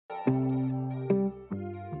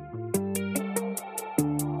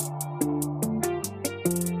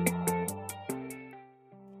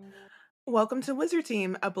Welcome to Wizard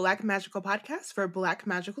Team, a Black magical podcast for Black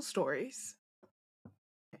magical stories.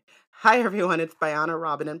 Hi everyone, it's Bayana,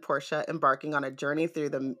 Robin, and Portia embarking on a journey through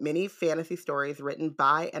the many fantasy stories written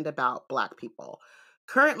by and about Black people.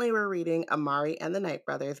 Currently, we're reading Amari and the Night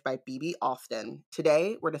Brothers by B.B. Alston.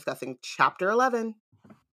 Today, we're discussing Chapter 11.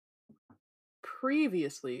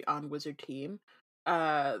 Previously on Wizard Team,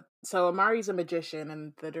 so Amari's a magician,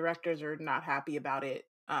 and the directors are not happy about it.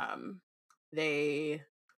 They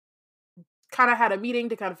kind of had a meeting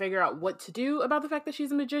to kind of figure out what to do about the fact that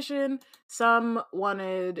she's a magician. Some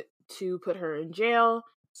wanted to put her in jail.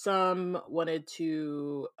 Some wanted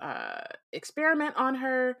to experiment on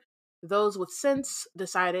her. Those with sense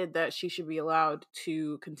decided that she should be allowed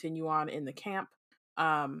to continue on in the camp.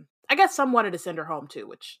 I guess some wanted to send her home too,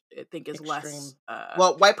 which I think is less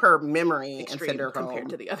wipe her memory and send her compared home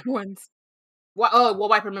to the other ones. Well,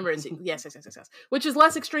 wipe her memory. Yes. Which is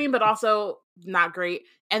less extreme, but also not great.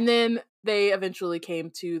 And then they eventually came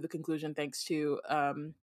to the conclusion, thanks to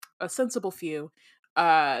a sensible few,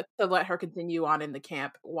 to let her continue on in the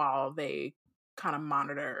camp while they kind of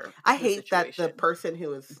monitor. I hate that the person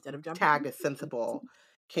who is tagged as sensible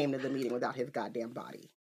came to the meeting without his goddamn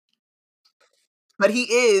body. But he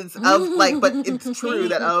is but it's true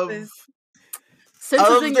that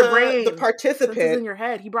senses in your brain, the participant, senses in your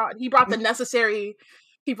head. He brought the necessary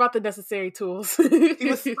tools. He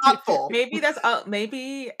was thoughtful. Maybe that's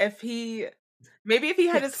maybe if he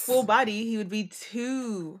had his full body, he would be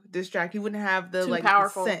too distracted. He wouldn't have the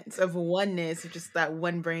powerful sense of oneness of just that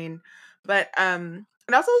one brain. But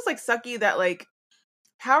it also was sucky that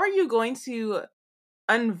how are you going to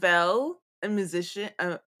unveil a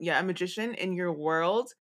magician in your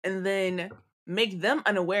world and then make them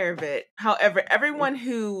unaware of it. However, everyone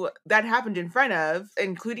who that happened in front of,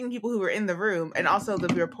 including people who were in the room and also the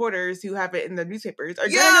reporters who have it in the newspapers, are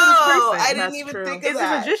gonna know this person. I didn't even think of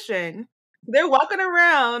that. It's a magician. They're walking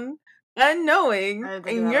around unknowing,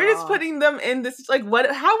 and you're just putting them in this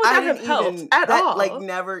what? How would that have helped at all? That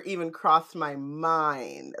never even crossed my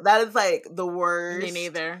mind. That is the worst. Me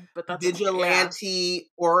neither. But that's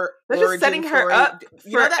vigilante or that's just setting her up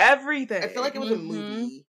for everything. I feel like it was a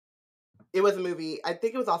movie. It was a movie. I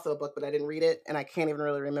think it was also a book, but I didn't read it, and I can't even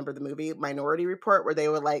really remember the movie. Minority Report, where they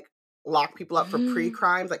would lock people up for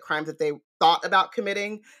pre-crimes, crimes that they thought about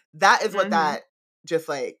committing. That is what that just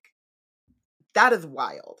that is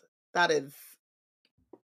wild. That is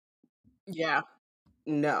no,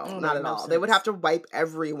 not at all. Sense. They would have to wipe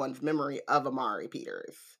everyone's memory of Amari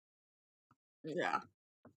Peters. Yeah.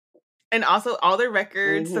 And also all their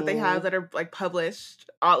records that they have that are published,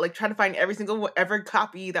 try to find every single ever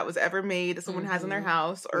copy that was ever made that someone has in their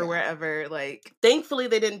house or wherever. Thankfully,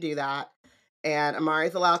 they didn't do that, and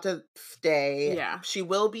Amari's allowed to stay. Yeah, she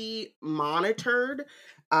will be monitored.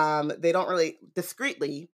 They don't really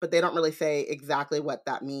discreetly, but they don't really say exactly what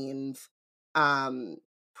that means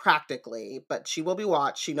practically. But she will be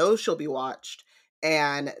watched. She knows she'll be watched,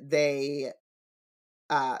 and the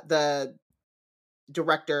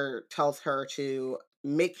director tells her to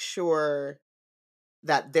make sure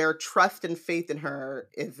that their trust and faith in her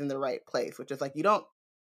is in the right place, which is you don't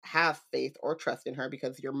have faith or trust in her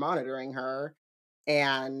because you're monitoring her,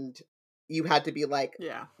 and you had to be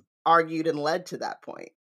argued and led to that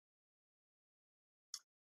point.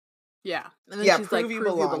 Yeah. And then she's prove you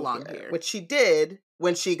belong here. Which she did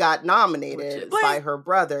when she got nominated by her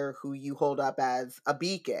brother, who you hold up as a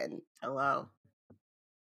beacon. Hello.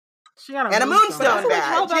 She got a moonstone badge.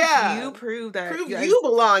 How about you prove that you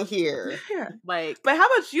belong here? Yeah. But how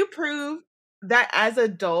about you prove that as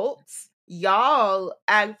adults, y'all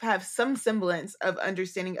have some semblance of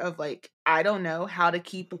understanding of I don't know how to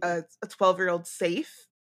keep a 12-year-old safe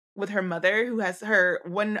with her mother who has her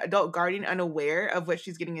one adult guardian unaware of what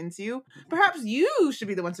she's getting into. Perhaps you should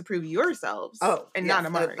be the ones to prove yourselves. Not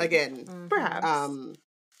Amari. Again, perhaps.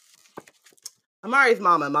 Amari's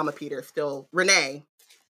Mama Peter, Renee,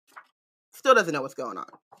 still doesn't know what's going on.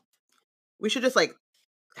 We should just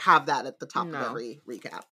have that at the top of every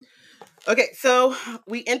recap. Okay, so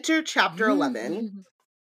we enter chapter 11.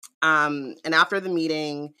 And after the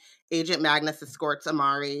meeting, Agent Magnus escorts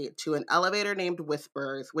Amari to an elevator named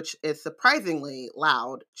Whispers, which is surprisingly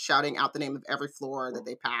loud, shouting out the name of every floor that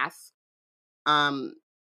they pass. I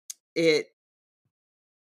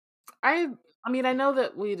know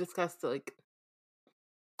that we discussed it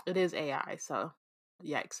is AI, so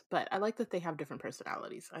yikes. But I like that they have different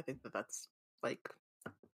personalities. I think that's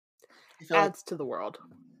adds to the world.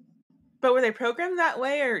 But were they programmed that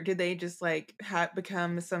way, or did they just like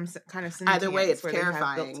become some kind of sentience? Either way, it's where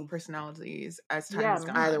terrifying. They have built personalities as time has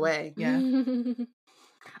gone Either on. way, yeah.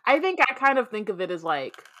 I think I kind of think of it as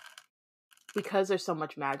like, because there's so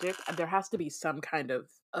much magic, there has to be some kind of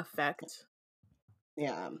effect.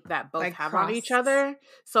 Yeah, that both like have on each other.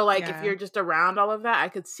 So like if you're just around all of that, I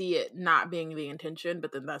could see it not being the intention,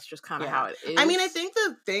 but then that's just kind of how it is. I mean, I think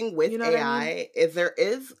the thing with AI is there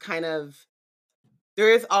is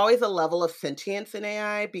always a level of sentience in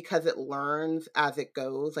AI because it learns as it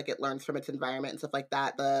goes, like it learns from its environment and stuff like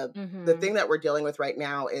that. The thing that we're dealing with right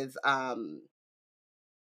now is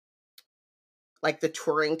like the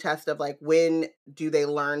Turing test of like, when do they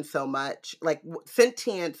learn so much? Like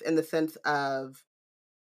sentience in the sense of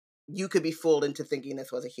you could be fooled into thinking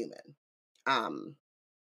this was a human. I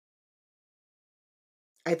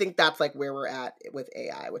think that's like where we're at with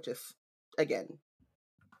AI, which is, again,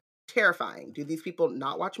 terrifying. Do these people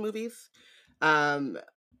not watch movies?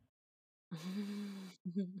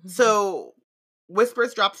 So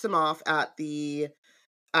Whispers drops him off at the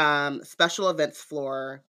special events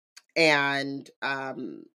floor, and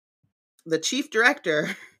the chief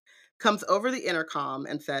director comes over the intercom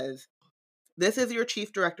and says, "This is your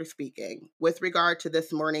chief director speaking. With regard to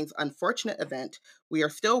this morning's unfortunate event, we are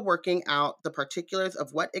still working out the particulars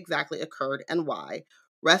of what exactly occurred and why.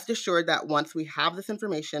 Rest assured that once we have this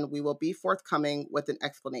information, we will be forthcoming with an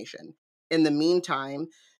explanation. In the meantime,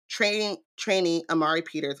 trainee Amari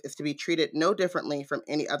Peters is to be treated no differently from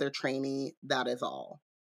any other trainee. That is all."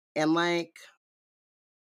 And like,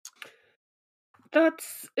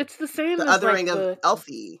 it's the same the as othering like of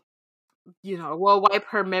Elsie. You know, we'll wipe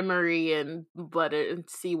her memory and let it and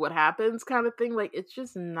see what happens kind of thing. Like, it's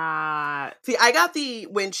just not. See, I got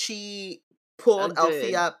when she pulled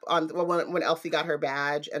Elsie up on when Elsie got her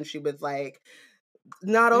badge, and she was like,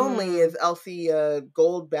 not only is Elsie a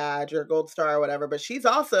gold badge or gold star or whatever, but she's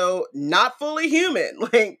also not fully human.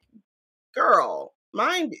 Like, girl,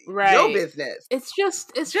 mind your business. It's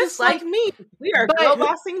just like me. We are girl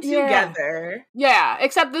bossing together. Yeah,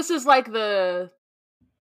 except this is like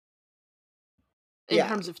in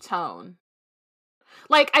terms of tone.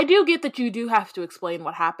 Like, I do get that you do have to explain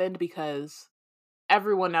what happened because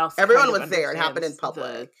everyone was there. It happened in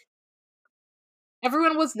public.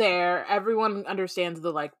 Everyone was there. Everyone understands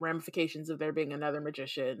the like ramifications of there being another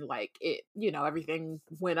magician. Like, it, everything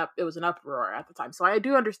went up. It was an uproar at the time. So I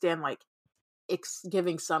do understand like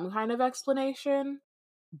giving some kind of explanation,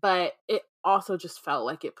 but it also just felt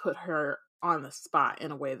like it put her on the spot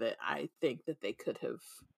in a way that I think that they could have.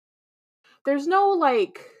 There's no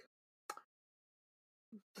like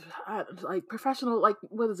professional, like,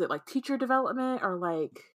 what is it, like teacher development or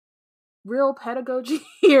like real pedagogy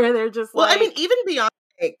here. They're just I mean, even beyond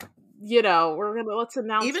like, let's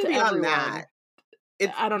announce even to beyond everyone. that,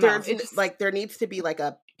 I don't know. It's like there needs to be like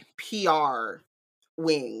a PR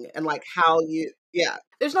wing and like how you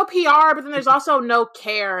there's no PR, but then there's also no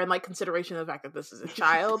care and like consideration of the fact that this is a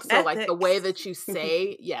child. So like the way that you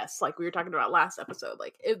say yes, like we were talking about last episode,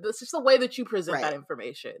 like it's just the way that you present that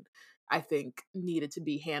information, I think needed to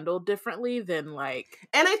be handled differently than like.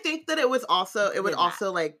 And I think that it would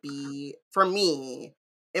also like be, for me,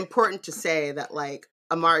 important to say that like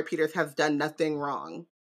Amari Peters has done nothing wrong.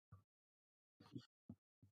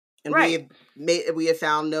 And we have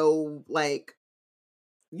found no, like,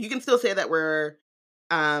 you can still say that we're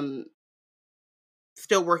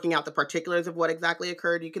still working out the particulars of what exactly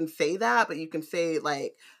occurred. You can say that, but you can say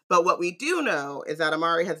like, but what we do know is that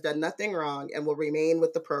Amari has done nothing wrong and will remain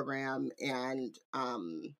with the program. And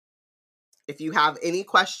if you have any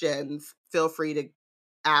questions, feel free to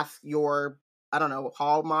ask your, I don't know,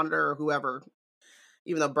 hall monitor or whoever,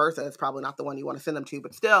 even though Bertha is probably not the one you want to send them to,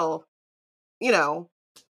 but still,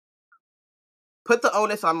 put the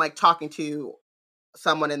onus on like talking to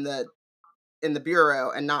someone in the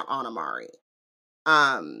bureau and not on Amari.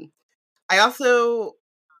 I also,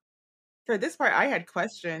 for this part, I had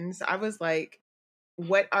questions. I was like,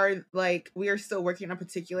 what are, like, we are still working on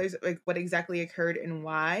particulars, like what exactly occurred and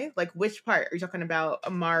why. Like, which part are you talking about?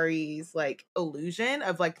 Amari's like illusion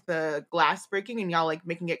of like the glass breaking and y'all like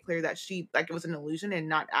making it clear that she, like, it was an illusion and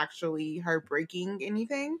not actually her breaking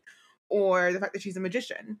anything, or the fact that she's a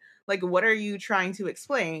magician? Like, what are you trying to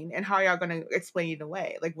explain, and how are y'all going to explain it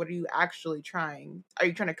away? Like, what are you actually trying? Are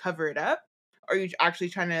you trying to cover it up? Or are you actually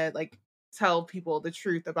trying to like tell people the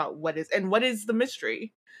truth about what is the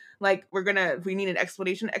mystery? Like, we need an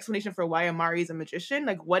explanation for why Amari is a magician.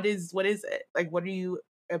 Like, what is it? Like, what are you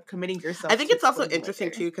committing yourself? I think it's also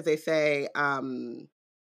interesting too, because they say,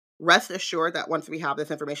 rest assured that once we have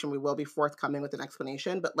this information, we will be forthcoming with an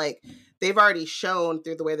explanation. But like, they've already shown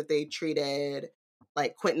through the way that they treated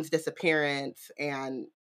like Quentin's disappearance and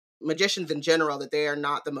magicians in general, that they are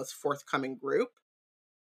not the most forthcoming group.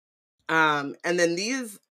 And then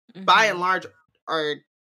these, by and large, are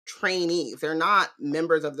trainees. They're not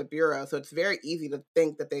members of the Bureau. So it's very easy to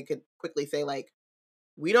think that they could quickly say, like,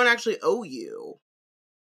 we don't actually owe you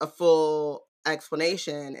a full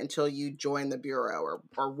explanation until you join the Bureau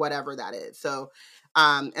or whatever that is. So,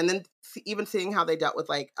 and then even seeing how they dealt with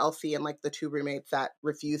like Elsie and like the two roommates that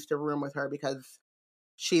refused to room with her because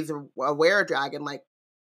she's a were-dragon. Like,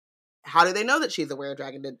 how do they know that she's a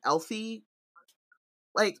were-dragon? Did Elsie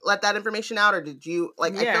like let that information out, or did you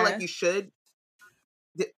like? I feel like you should.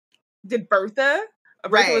 Did Bertha?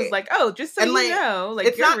 Bertha was like, "Oh, just so you know,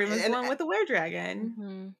 like your room is one with a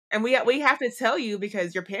were-dragon, and we have to tell you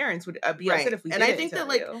because your parents would be upset if we didn't." And I think that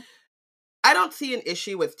like, I don't see an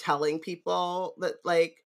issue with telling people that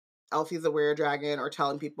like Elsie's a were-dragon, or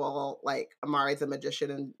telling people like Amari's a magician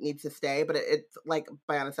and needs to stay. But it's like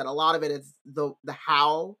Bayana said, a lot of it is the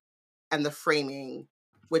how and the framing,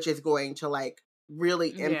 which is going to like really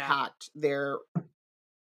impact their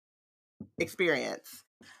experience.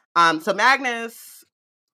 So Magnus,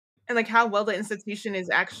 and like how well the institution is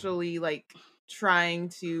actually like trying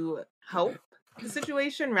to help the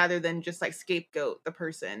situation rather than just like scapegoat the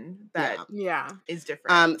person that is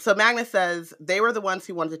different. So Magnus says they were the ones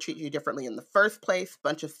who wanted to treat you differently in the first place.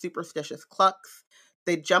 Bunch of superstitious clucks.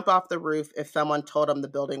 They'd jump off the roof if someone told them the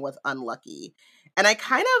building was unlucky. And I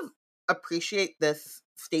kind of appreciate this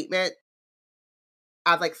statement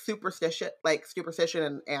as like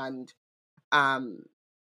superstition and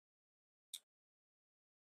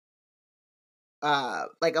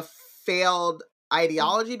like a failed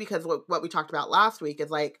ideology, because what we talked about last week is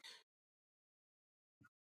like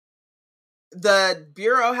the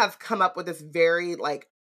Bureau has come up with this very like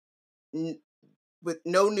with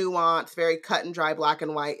no nuance, very cut and dry, black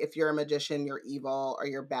and white. If you're a magician, you're evil or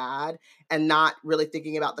you're bad, and not really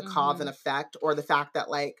thinking about the cause and effect, or the fact that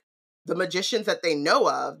like the magicians that they know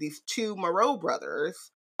of, these two Moreau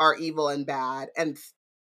brothers, are evil and bad and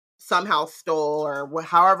somehow stole, or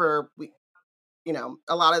however we, you know,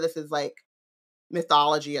 a lot of this is like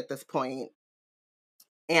mythology at this point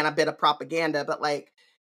and a bit of propaganda, but like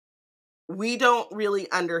we don't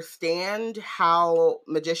really understand how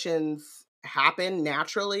magicians happen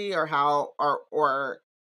naturally, or how or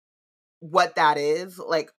what that is.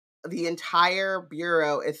 Like the entire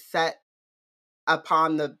Bureau is set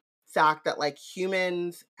upon the fact that like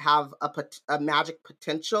humans have a magic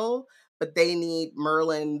potential, but they need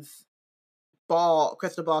Merlin's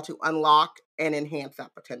crystal ball to unlock and enhance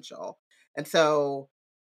that potential. And so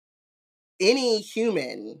any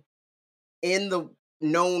human in the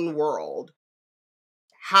known world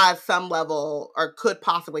has some level, or could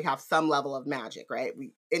possibly have some level of magic, right?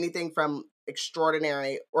 Anything from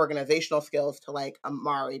extraordinary organizational skills to like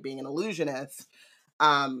Amari being an illusionist.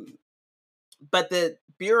 But the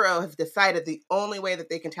Bureau has decided the only way that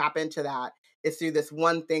they can tap into that is through this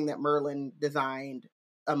one thing that Merlin designed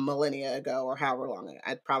a millennia ago, or however long,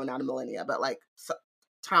 probably not a millennia, but like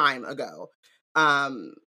time ago.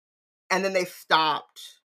 And then they stopped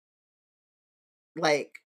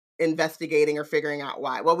like investigating or figuring out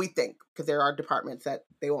why. Well, we think, because there are departments that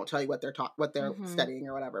they won't tell you what they're studying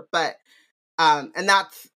or whatever. But and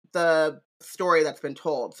that's the story that's been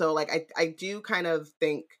told. So like I do kind of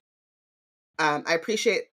think I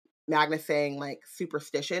appreciate Magnus saying like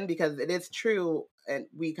superstition, because it is true, and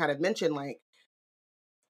we kind of mentioned like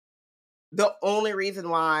the only reason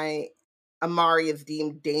why Amari is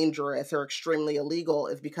deemed dangerous or extremely illegal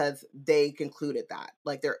is because they concluded that.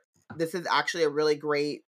 Like this is actually a really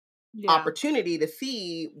great opportunity to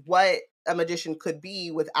see what a magician could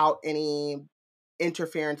be without any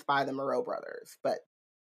interference by the Moreau brothers, but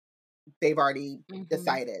they've already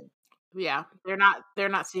decided. Yeah, they're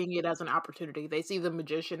not seeing it as an opportunity. They see the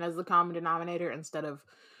magician as the common denominator instead of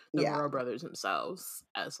the Moreau brothers themselves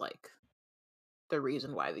as like the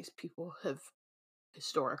reason why these people have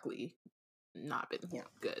historically not been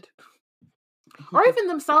good. Or even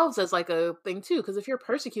themselves as like a thing too, because if you're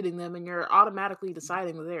persecuting them and you're automatically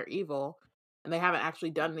deciding that they're evil and they haven't actually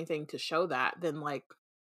done anything to show that, then like,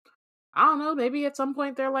 I don't know, maybe at some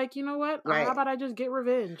point they're like, you know what, how about I just get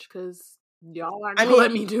revenge, because y'all aren't gonna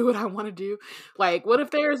let me do what I want to do. Like, what if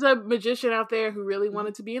there's a magician out there who really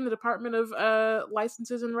wanted to be in the Department of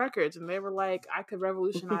Licenses and Records, and they were like, I could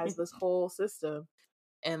revolutionize this whole system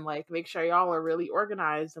and like make sure y'all are really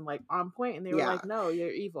organized and like on point, and they were like, no,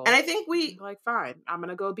 you're evil. And I think like, fine, I'm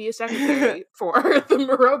gonna go be a secretary for the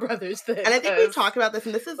Moreau brothers then. And I think we've talked about this,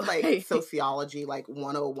 and this is like sociology like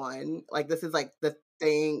 101. Like this is like the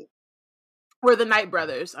thing. We're the Knight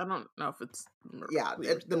brothers. I don't know if it's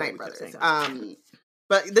the Knight brothers.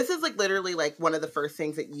 But this is like literally like one of the first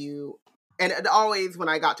things that you, and it always when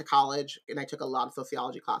I got to college and I took a lot of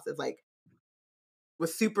sociology classes, like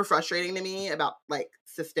was super frustrating to me about like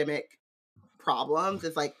systemic problems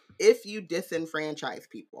is like if you disenfranchise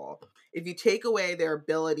people, if you take away their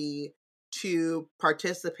ability to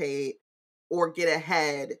participate or get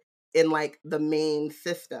ahead in like the main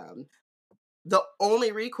system, the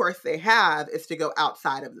only recourse they have is to go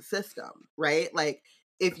outside of the system, right? Like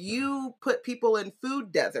if you put people in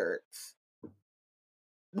food deserts,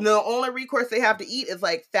 the only recourse they have to eat is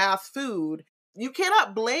like fast food. You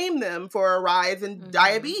cannot blame them for a rise in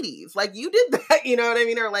diabetes. Like you did that, you know what I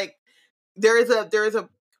mean? Or like there is a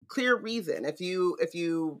clear reason. If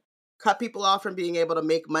you cut people off from being able to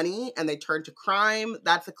make money and they turn to crime,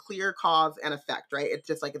 that's a clear cause and effect, right? It's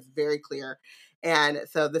just like it's very clear. And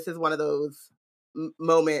so this is one of those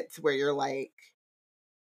moments where you're like,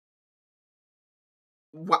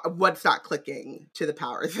 what's not clicking to the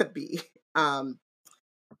powers that be?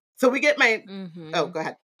 So we get my oh, go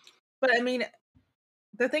ahead. But I mean,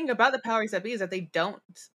 the thing about the powers that be is that they don't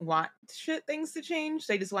want things to change.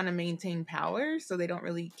 They just want to maintain power, so they don't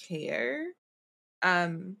really care.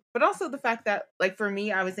 But also the fact that, like, for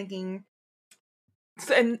me, I was thinking,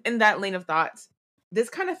 in that lane of thoughts, this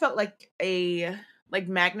kind of felt like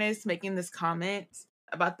Magnus making this comment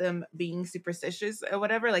about them being superstitious or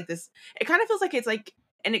whatever. Like this, it kind of feels like it's like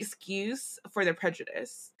an excuse for their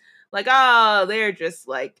prejudice. Like, oh, they're just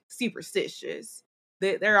like superstitious.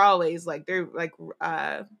 They're always like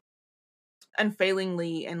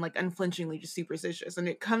unfailingly and like unflinchingly just superstitious, and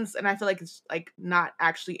I feel like it's like not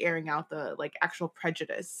actually airing out the like actual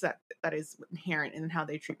prejudice that is inherent in how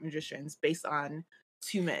they treat magicians based on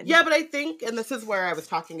two men. Yeah, but I think, and this is where I was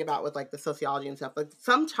talking about with like the sociology and stuff, like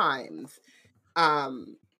sometimes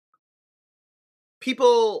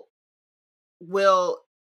people will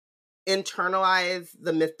internalize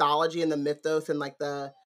the mythology and the mythos and like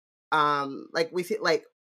the like we see like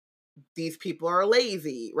these people are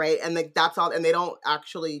lazy, right? And like that's all, and they don't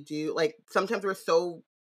actually do like sometimes we're so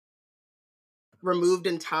removed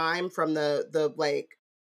in time from the like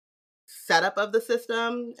setup of the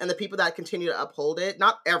system and the people that continue to uphold it.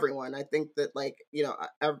 Not everyone. I think that like, you know,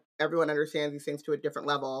 everyone understands these things to a different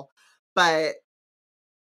level, but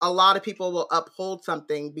a lot of people will uphold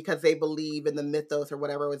something because they believe in the mythos or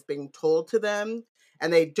whatever was being told to them,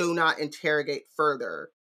 and they do not interrogate further,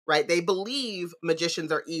 right? They believe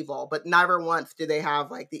magicians are evil, but never once do they have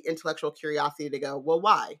like the intellectual curiosity to go, well,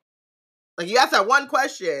 why? Like you ask that one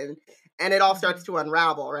question and it all starts to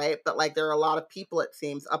unravel, right? But like there are a lot of people, it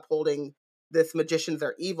seems, upholding this magicians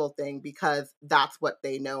are evil thing because that's what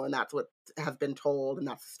they know and that's what has been told and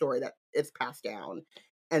that's the story that is passed down,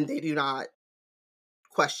 and they do not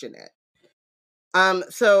question it.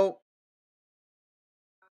 So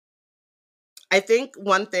I think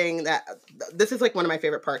one thing that this is like one of my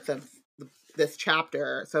favorite parts of this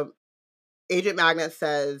chapter. So Agent Magnus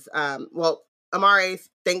says, well, Amari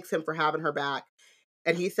thanks him for having her back.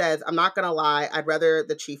 And he says, I'm not going to lie. I'd rather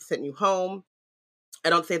the chief send you home. I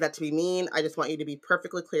don't say that to be mean. I just want you to be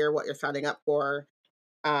perfectly clear what you're signing up for.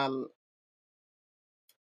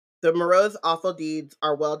 The Moreau's awful deeds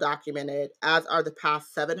are well documented, as are the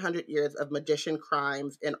past 700 years of magician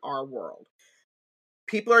crimes in our world.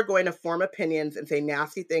 People are going to form opinions and say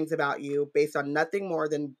nasty things about you based on nothing more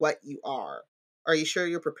than what you are. Are you sure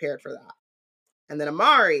you're prepared for that? And then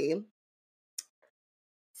Amari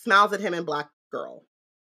smiles at him in Black Girl.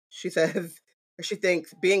 She says, or she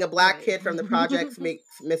thinks, being a Black kid from the projects makes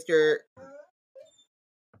Mr.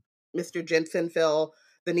 Jensen feel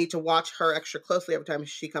the need to watch her extra closely every time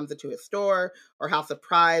she comes into his store, or how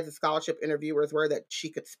surprised the scholarship interviewers were that she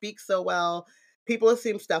could speak so well. People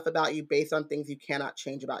assume stuff about you based on things you cannot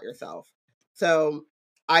change about yourself. So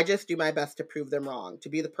I just do my best to prove them wrong, to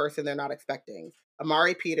be the person they're not expecting.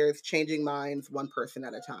 Amari Peters, changing minds one person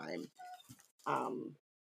at a time.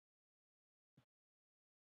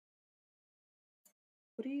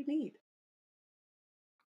 What do you need?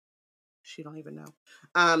 She don't even know.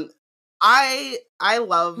 I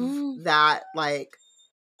love that like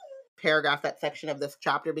paragraph, that section of this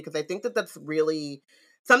chapter, because I think that that's really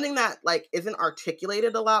something that like isn't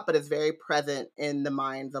articulated a lot, but is very present in the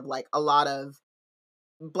minds of like a lot of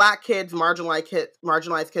Black kids,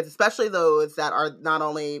 marginalized kids, especially those that are not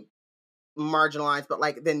only marginalized but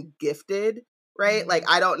like then gifted, right? Like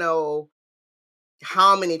I don't know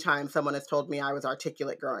how many times someone has told me I was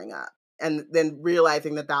articulate growing up, and then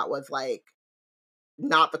realizing that that was like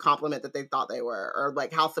not the compliment that they thought they were, or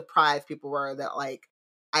like how surprised people were that like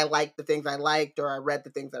I liked the things I liked, or I read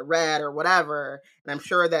the things I read, or whatever. And I'm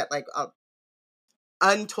sure that like a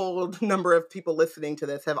untold number of people listening to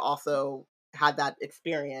this have also had that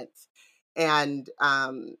experience. And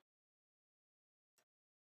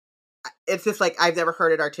it's just like I've never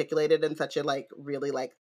heard it articulated in such a like really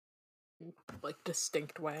like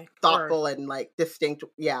distinct way, thoughtful and like distinct.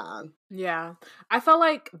 Yeah I felt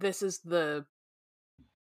like this is the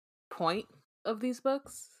point of these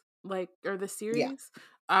books, like, or the series.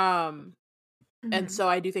 And so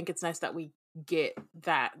I do think it's nice that we get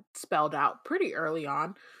that spelled out pretty early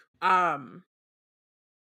on.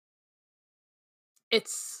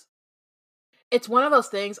 It's one of those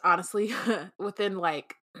things, honestly, within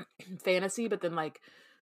like fantasy, but then like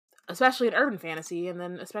especially in urban fantasy, and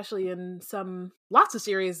then especially in lots of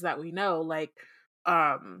series that we know, like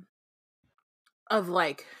of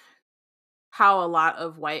like how a lot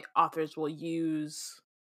of white authors will use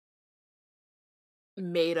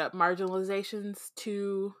made up marginalizations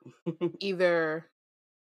to either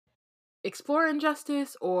explore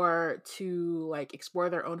injustice or to like explore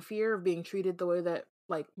their own fear of being treated the way that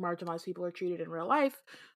like marginalized people are treated in real life,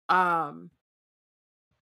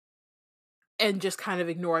 and just kind of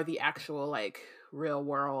ignore the actual like real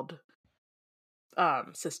world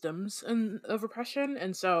systems and of oppression.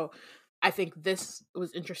 And so I think this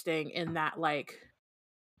was interesting in that like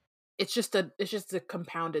it's just a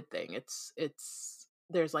compounded thing. It's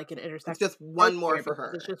there's like an intersection. It's just one more for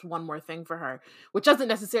her. It's just one more thing for her, which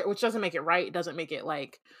doesn't make it right. It doesn't make it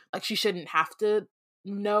like she shouldn't have to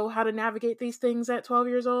know how to navigate these things at 12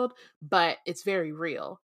 years old, but it's very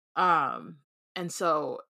real. And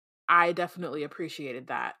so I definitely appreciated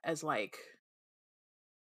that as like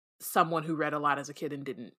someone who read a lot as a kid and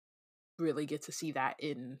didn't really get to see that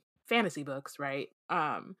in fantasy books, right?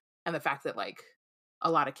 And the fact that like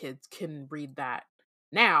a lot of kids can read that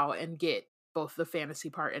now and get both the fantasy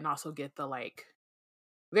part and also get the like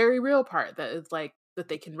very real part that is like that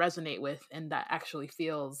they can resonate with and that actually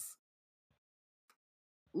feels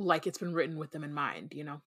like it's been written with them in mind, you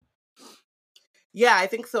know? Yeah, I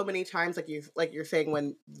think so many times, like you're saying,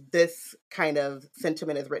 when this kind of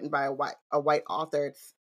sentiment is written by a white author,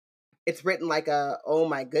 it's written like a, oh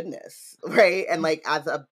my goodness, right? And like as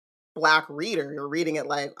a Black reader, you're reading it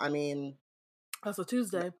like, I mean, that's a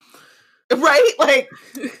Tuesday, right? Like,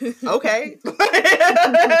 okay,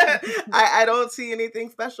 I don't see anything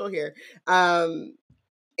special here, and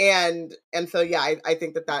so yeah, I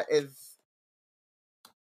think that is,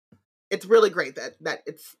 it's really great that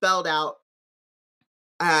it's spelled out,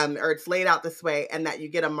 or it's laid out this way, and that you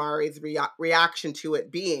get Amari's reaction to it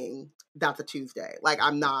being that's a Tuesday. Like,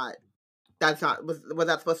 that's not, was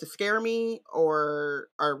that supposed to scare me, or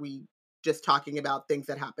are we just talking about things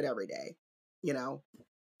that happen every day? You know,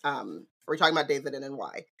 we're talking about days that end in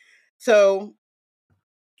Y. So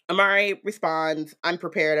Amari responds, "I'm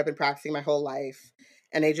prepared. I've been practicing my whole life."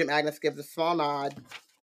 And Agent Magnus gives a small nod,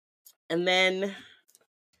 and then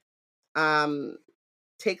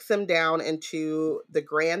takes them down into the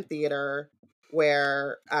Grand Theater,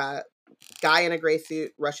 where Guy in a gray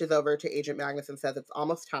suit rushes over to Agent Magnus and says it's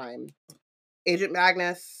almost time. Agent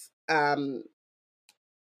Magnus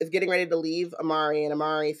is getting ready to leave Amari, and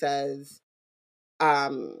Amari says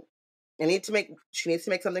she needs to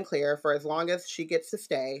make something clear. For as long as she gets to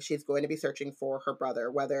stay, she's going to be searching for her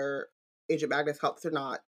brother, whether Agent Magnus helps or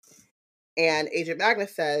not. And Agent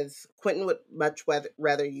Magnus says, Quentin would much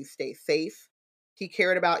rather you stay safe. He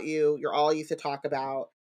cared about you. You're all he used to talk about.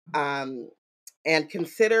 And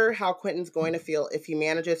consider how Quentin's going to feel if he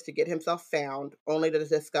manages to get himself found, only to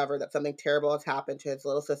discover that something terrible has happened to his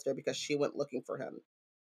little sister because she went looking for him.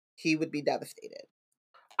 He would be devastated.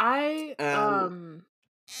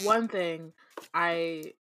 One thing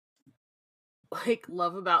I like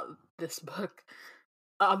love about this book,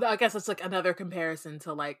 I guess it's like another comparison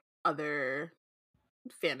to like other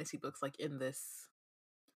fantasy books like in this,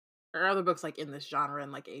 or other books like in this genre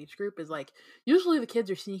and like age group, is like usually the kids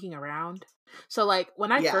are sneaking around. So like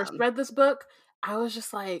when I first read this book, I was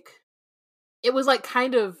just like, it was like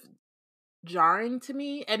kind of jarring to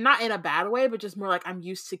me, and not in a bad way, but just more like I'm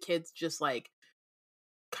used to kids just like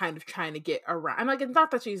kind of trying to get around. And like, it's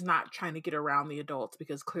not that she's not trying to get around the adults,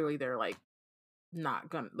 because clearly they're like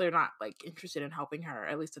they're not like interested in helping her,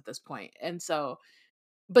 at least at this point. And so,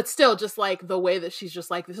 but still, just like the way that she's just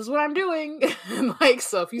like, this is what I'm doing. And like,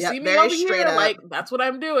 so if you see me over here, like, that's what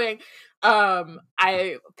I'm doing.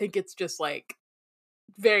 I think it's just like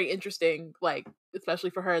very interesting, like,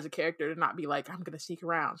 especially for her as a character, to not be like, I'm gonna sneak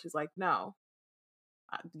around. She's like, no,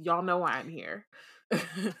 y'all know why I'm here.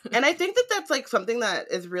 And I think that that's like something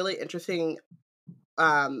that is really interesting,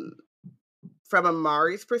 from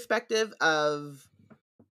Amari's perspective, of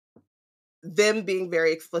them being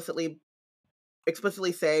very explicitly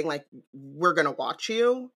saying like, we're gonna watch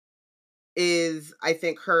you, is, I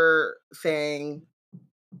think, her saying,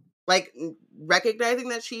 like, recognizing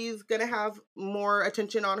that she's gonna have more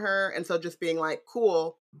attention on her, and so just being like,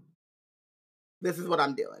 cool, this is what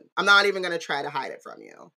I'm doing. I'm not even gonna try to hide it from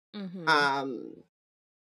you.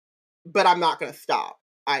 But I'm not gonna stop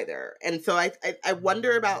either. And so I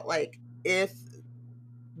wonder about, like, if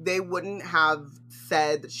they wouldn't have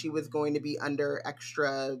said that she was going to be under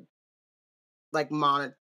extra, like,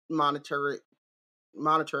 monitoring.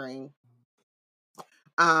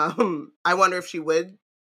 I wonder if she would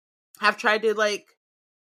have tried to, like,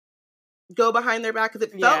 go behind their back, because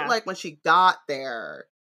it felt like when she got there,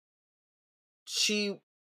 she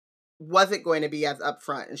wasn't going to be as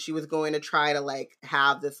upfront, and she was going to try to, like,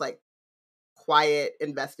 have this, like, quiet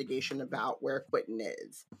investigation about where Quentin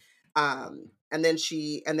is. And then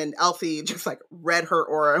Elsie just, like, read her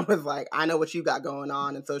aura and was like, I know what you got going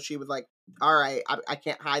on. And so she was like, all right, I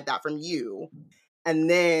can't hide that from you. And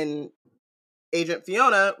then Agent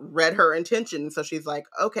Fiona read her intention. So she's like,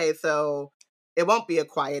 okay, so it won't be a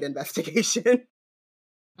quiet investigation.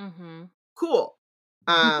 Cool.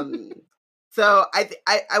 So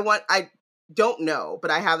I don't know,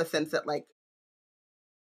 but I have a sense that, like,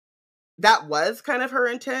 that was kind of her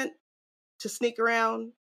intent, to sneak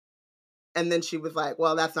around. And then she was like,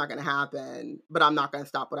 well, that's not going to happen, but I'm not going to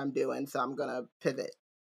stop what I'm doing. So I'm going to pivot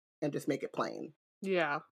and just make it plain.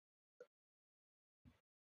 Yeah.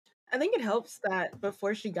 I think it helps that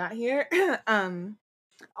before she got here,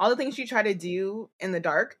 all the things she tried to do in the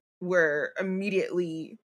dark were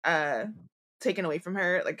immediately taken away from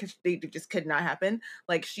her. Like, 'cause they just could not happen.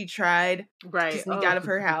 Like, she tried to sneak out of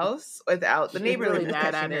her house without the neighbor really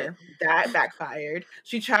catching her. That backfired.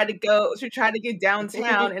 She tried to get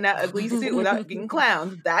downtown in that ugly suit without getting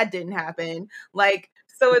clowned. That didn't happen. Like,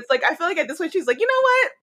 so it's like, I feel like at this point she's like, you know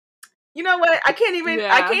what? I can't even keep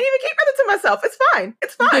nothing to myself. It's fine.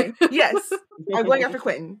 It's fine. Yes. I'm going after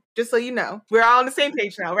Quentin. Just so you know. We're all on the same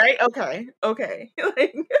page now, right? Okay.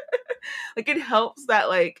 Like, it helps that,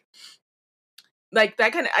 like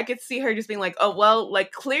that kind of, I could see her just being like, oh, well,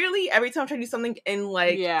 like, clearly every time I try to do something in,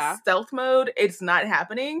 like, stealth mode, it's not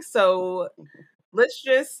happening. So let's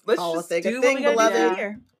just do what we gotta do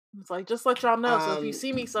here. It's like, just let y'all know. So if you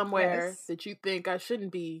see me somewhere that you think I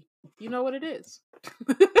shouldn't be, you know what it is.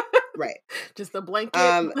 Right. Just a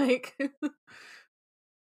blanket, like.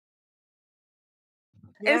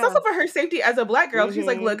 And it's also for her safety as a Black girl. She's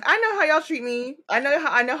like, look, I know how y'all treat me. I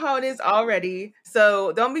know how it is already.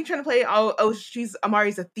 So don't be trying to play,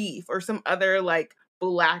 Amari's a thief or some other, like,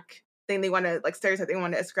 Black thing they want to, like, stereotype they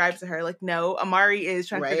want to ascribe to her. Like, no, Amari is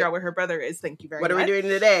trying to figure out where her brother is. Thank you very much. What are we doing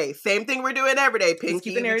today? Same thing we're doing every day,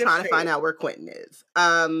 Pinky. We're trying to find out where Quentin is.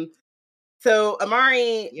 So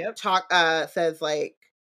Amari says, like,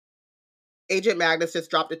 Agent Magnus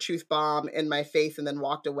just dropped a truth bomb in my face and then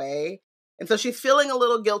walked away. And so she's feeling a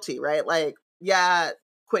little guilty, right? Like, yeah,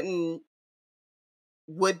 Quentin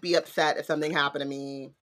would be upset if something happened to me.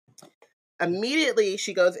 Immediately,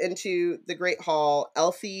 she goes into the Great Hall.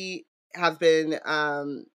 Elsie has been,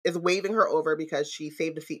 is waving her over because she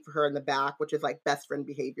saved a seat for her in the back, which is, like, best friend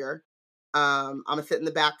behavior. I'm going to sit in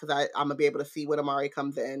the back because I'm going to be able to see when Amari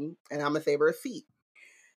comes in, and I'm going to save her a seat.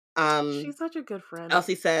 She's such a good friend.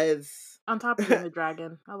 Elsie says... On top of being a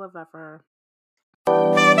dragon. I love that for her.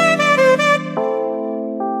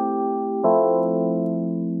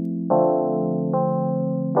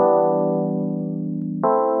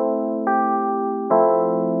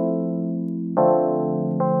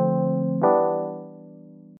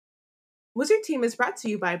 Wizard Team is brought to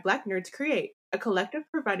you by Black Nerds Create, a collective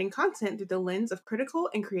providing content through the lens of critical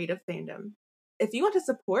and creative fandom. If you want to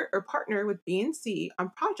support or partner with BNC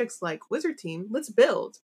on projects like Wizard Team, let's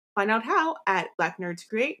build. Find out how at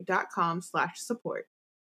blacknerdscreate.com/support.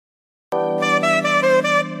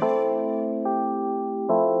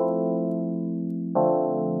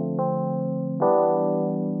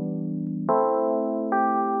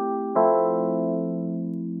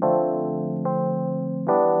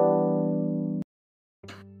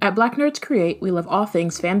 At Black Nerds Create, we love all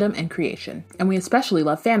things fandom and creation, and we especially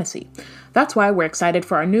love fantasy. That's why we're excited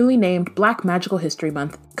for our newly named Black Magical History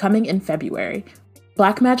Month coming in February.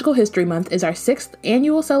 Black Magical History Month is our 6th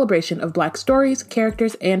annual celebration of Black stories,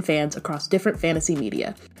 characters, and fans across different fantasy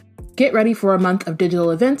media. Get ready for a month of digital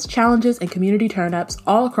events, challenges, and community turn-ups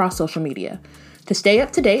all across social media. To stay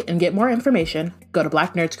up to date and get more information, go to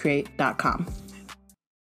blacknerdscreate.com.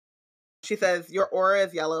 She says, your aura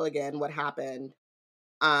is yellow again. What happened?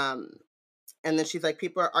 And then she's like,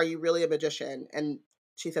 are you really a magician? And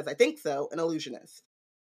she says, I think so, an illusionist.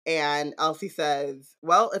 And Elsie says,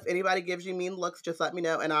 well, if anybody gives you mean looks, just let me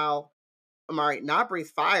know and I'll, Amari, not breathe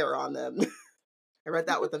fire on them. I read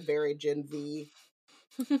that with a very Gen Z,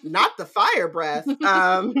 not the fire breath.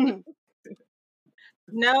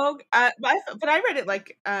 No, but I read it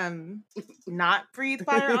like not breathe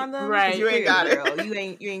fire on them. Right. You ain't got it. Girl.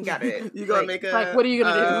 You ain't got it. You gonna make a like, what are you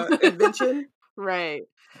gonna do? Invention? Right.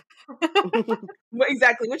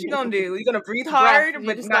 Exactly. What you gonna do? You gonna breathe hard, you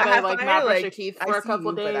but just not gotta have like fire? not brush Like, your teeth I for a see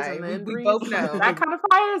couple you, days but and then we breathe. both know. That kind of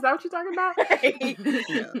fire? Is that what you're talking about? Right.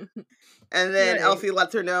 Yeah. And then Right. Elsie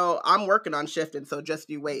lets her know, I'm working on shifting, so just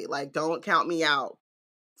you wait. Like, don't count me out.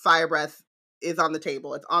 Fire breath is on the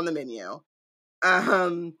table. It's on the menu.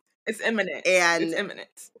 It's imminent. And it's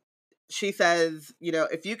imminent. She says, you know,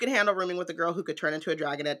 if you can handle rooming with a girl who could turn into a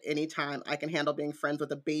dragon at any time, I can handle being friends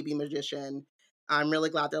with a baby magician. I'm really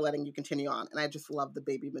glad they're letting you continue on. And I just love the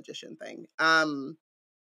baby magician thing.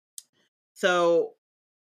 So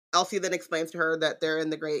Elsie then explains to her that they're in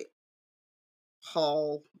the Great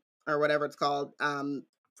Hall or whatever it's called,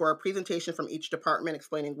 for a presentation from each department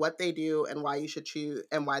explaining what they do and why you should choose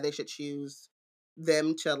and why they should choose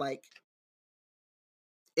them to like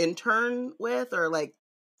intern with or like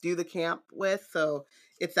do the camp with. So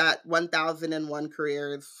it's that 1001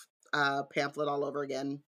 careers pamphlet all over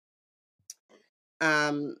again.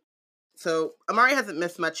 So Amari hasn't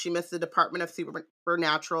missed much. She missed the Department of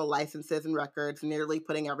Supernatural licenses and records, nearly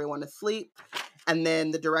putting everyone to sleep. And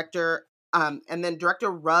then Director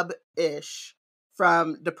Rub-ish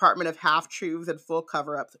from Department of Half-Truths and Full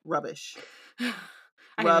Cover-Ups. Rubbish.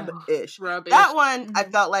 Rub-ish. That one, I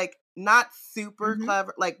felt like not super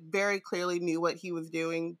clever, like very clearly knew what he was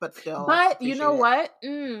doing, but still. But you know what?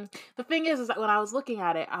 The thing is that when I was looking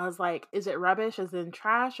at it, I was like, is it rubbish as in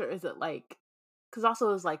trash, or is it like, because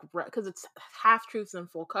also it's like, because it's half-truths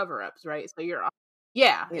and full cover-ups, right? So you're,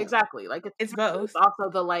 yeah. Exactly. Like it's both. It's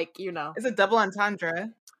also the like, you know. It's a double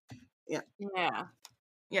entendre. Yeah.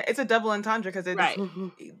 Yeah, it's a double entendre because it's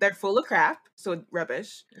they're full of crap, so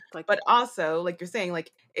rubbish. Like, but also, like you're saying, like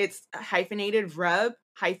it's hyphenated rub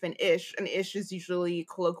 -ish, and ish is usually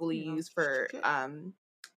colloquially used for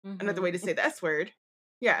another way to say the S word.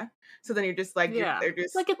 Yeah. So then you're just like they're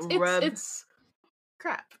just like it's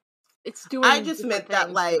crap. It's doing. I just meant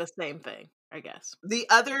that like the same thing, I guess. The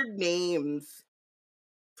other names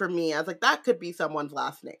for me, I was like, that could be someone's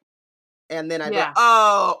last name. And then I'd be like,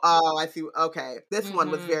 oh, I see. Okay. This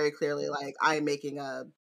one was very clearly like, I'm making a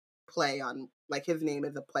play on, like, his name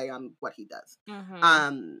is a play on what he does.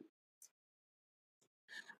 I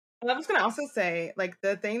was going to also say, like,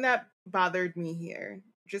 the thing that bothered me here,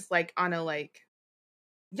 just like on a, like,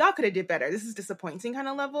 y'all could have did better, this is disappointing kind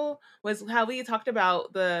of level, was how we talked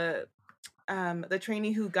about the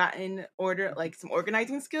trainee who got in order, like some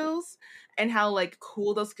organizing skills, and how like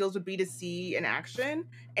cool those skills would be to see in action.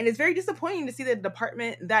 And it's very disappointing to see the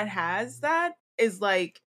department that has that is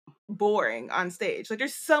like boring on stage. Like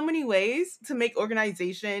there's so many ways to make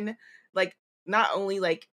organization like not only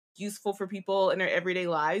like useful for people in their everyday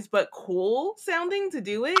lives, but cool sounding to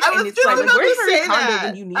do it. I was and it's just like where's Marie say Kondo that.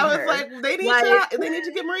 when you need I was her? like, they need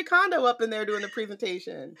to get Marie Kondo up in there doing the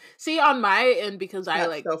presentation. See, on my end, because I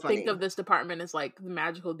like so think of this department as like the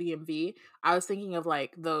magical DMV, I was thinking of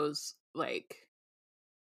like those like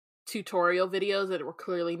tutorial videos that were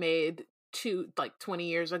clearly made 20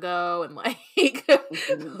 years ago, and like it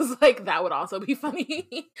was like that would also be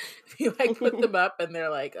funny if you like put them up and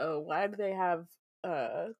they're like, oh, why do they have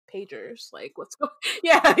pagers? Like what's going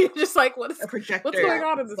yeah, you're just like what's going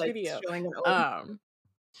on in this like video?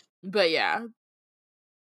 But yeah.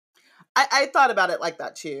 I thought about it like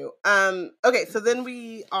that too. Okay, so then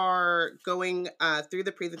we are going through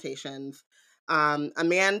the presentations. A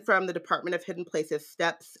man from the Department of Hidden Places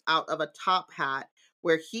steps out of a top hat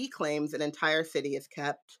where he claims an entire city is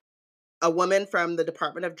kept. A woman from the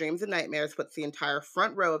Department of Dreams and Nightmares puts the entire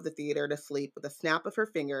front row of the theater to sleep with a snap of her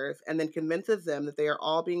fingers and then convinces them that they are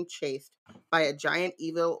all being chased by a giant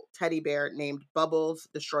evil teddy bear named Bubbles,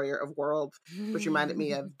 Destroyer of Worlds, which reminded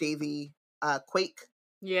me of Daisy Quake.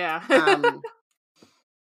 Yeah.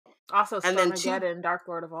 Also Stormageddon, Dark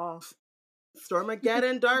Lord of All.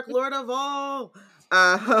 Stormageddon, Dark Lord of All.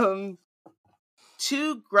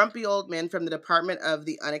 Two grumpy old men from the Department of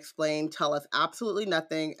the Unexplained tell us absolutely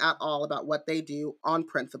nothing at all about what they do on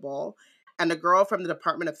principle. And a girl from the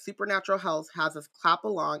Department of Supernatural Health has us clap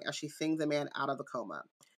along as she sings a man out of a coma.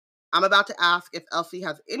 I'm about to ask if Elsie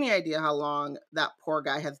has any idea how long that poor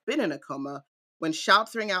guy has been in a coma when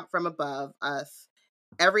shouts ring out from above us.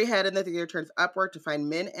 Every head in the theater turns upward to find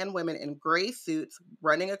men and women in gray suits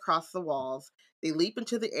running across the walls. They leap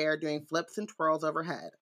into the air doing flips and twirls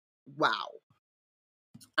overhead. Wow.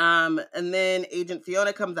 And then Agent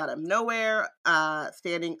Fiona comes out of nowhere,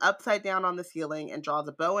 standing upside down on the ceiling and draws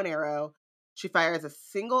a bow and arrow She fires a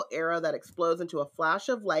single arrow that explodes into a flash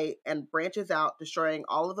of light and branches out, destroying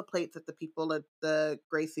all of the plates that the people at the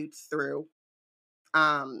gray suits threw.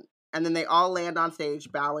 And then they all land on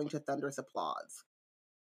stage, bowing to thunderous applause.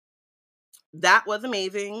 That was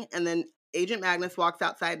amazing. And then Agent Magnus walks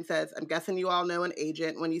outside and says, I'm guessing you all know an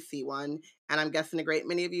agent when you see one, and I'm guessing a great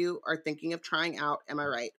many of you are thinking of trying out. Am I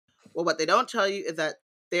right? Well, what they don't tell you is that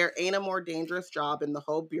there ain't a more dangerous job in the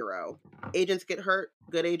whole bureau. Agents get hurt,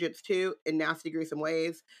 good agents too, in nasty, gruesome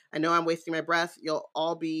ways. I know I'm wasting my breath. You'll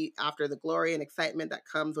all be after the glory and excitement that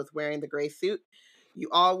comes with wearing the gray suit. You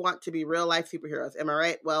all want to be real-life superheroes. Am I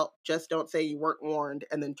right? Well, just don't say you weren't warned,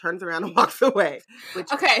 and then turns around and walks away. Which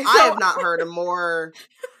I have not heard a more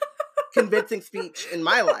convincing speech in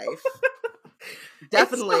my life.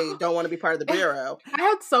 Definitely don't want to be part of the bureau. I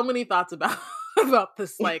had so many thoughts about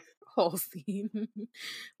this, like, whole scene.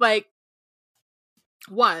 Like,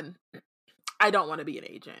 one, I don't want to be an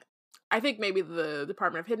agent. I think maybe the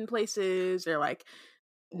Department of Hidden Places, or like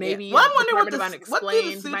maybe well, I wonder Department of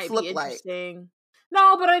Unexplained might be interesting. Like.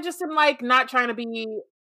 No, but I just am like not trying to be.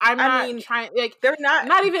 I mean, trying, like, they're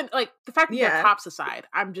not even like the fact that they're cops aside.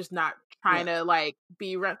 I'm just not trying to like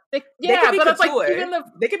be run. But it's like even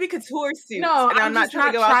they could be couture suits. No, and I'm not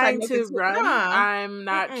trying to go outside to run. I'm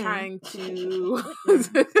not trying to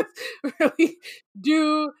really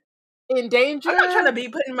do in danger. I'm not trying to be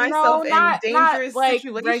putting myself in dangerous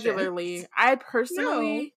situations regularly. I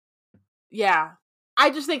personally, I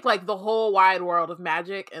just think like the whole wide world of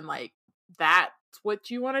magic and like that's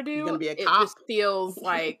what you want to do. You're gonna be a it cop. Just feels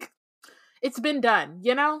like it's been done,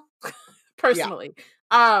 you know. Personally,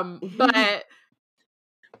 but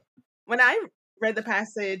when I read the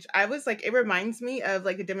passage, I was like, it reminds me of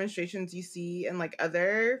like the demonstrations you see in like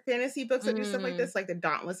other fantasy books that do stuff like this, like the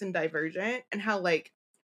Dauntless and Divergent, and how like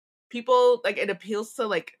people like it appeals to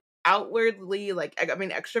like outwardly like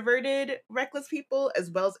extroverted reckless people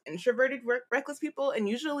as well as introverted reckless people, and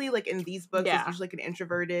usually like in these books it's usually like an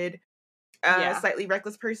introverted slightly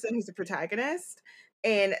reckless person who's the protagonist,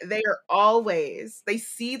 and they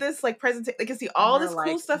see this like presentation, they can see all this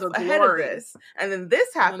cool stuff ahead of this, and then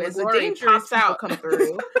this happens, the dangerous people come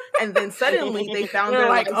through, and then suddenly they found their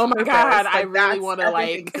like, oh my god, like, I really want to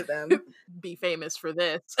like be famous for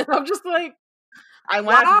this, and I'm just like, I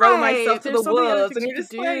want to throw myself to the wolves, and you're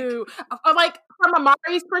just like from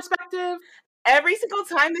Amari's perspective. Every single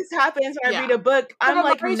time this happens when I read a book, I'm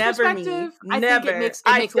like, never me. Never. Think it makes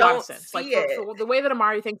a lot of sense. Like for the way that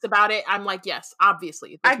Amari thinks about it, I'm like, yes,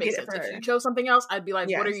 obviously, this makes sense. If you chose something else, I'd be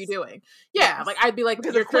like, what are you doing? Yeah, like I'd be like,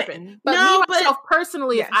 you're tripping. But myself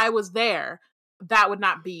personally, if I was there, that would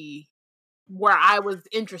not be where I was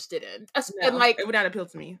interested in. And like, it would not appeal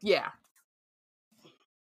to me. Yeah.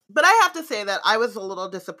 But I have to say that I was a little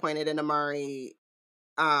disappointed in Amari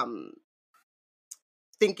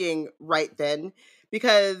thinking right then,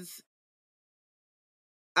 because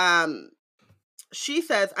she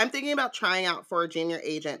says, I'm thinking about trying out for a junior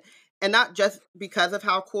agent, and not just because of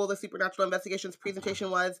how cool the Supernatural Investigations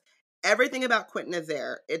presentation was. Everything about Quentin is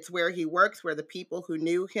there. It's where he works, where the people who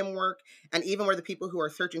knew him work, and even where the people who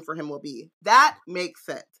are searching for him will be. That makes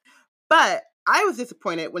sense. But I was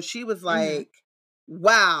disappointed when she was like,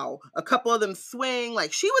 wow, a couple of them swing.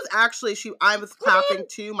 Like I was clapping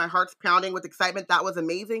too. My heart's pounding with excitement. That was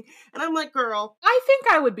amazing. And I'm like, girl, I think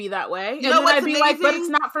I would be that way. And then I'd be like, but it's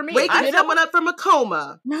not for me. Waking someone up from a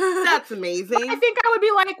coma. That's amazing. I think I would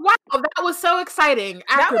be like, wow, that was so exciting.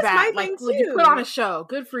 Acrobat. That was my thing too. You put on a show.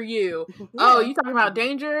 Good for you. Yeah. Oh, you talking about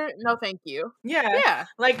danger? No, thank you. Yeah.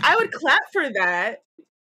 Like I would clap for that.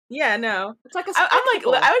 Yeah, no. It's like I'm like,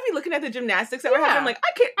 I would be looking at the gymnastics that we're having. I'm like,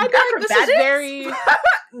 I can't. I'd be like, this is very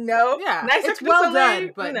no. Yeah, nice, it's well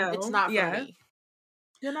done, but it's not for me.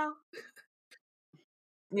 You know.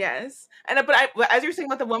 Yes, but as you're saying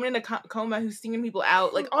about the woman in the coma who's singing people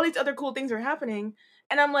out, like all these other cool things are happening,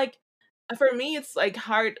 and I'm like, for me, it's like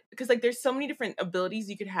hard because like there's so many different abilities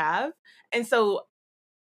you could have, and so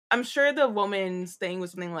I'm sure the woman's thing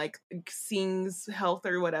was something like sings health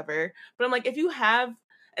or whatever, but I'm like, if you have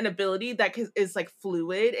an ability that is like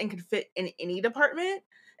fluid and can fit in any department,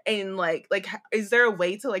 and like is there a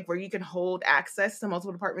way to like where you can hold access to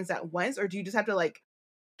multiple departments at once, or do you just have to like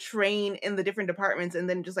train in the different departments and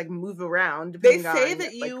then just like move around? They say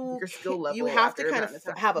that your skill level, you have to kind of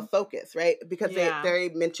have a focus, right? Because they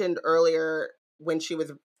mentioned earlier when she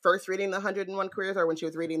was first reading the 101 Careers, or when she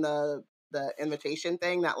was reading the invitation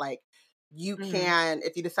thing, that like you can,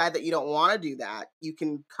 if you decide that you don't want to do that, you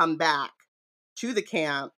can come back to the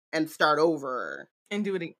camp and start over and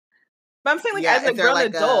do it. But I'm saying like as a grown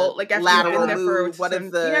adult, like after you've been there for what is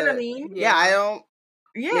the, you know what I mean? Yeah, I don't.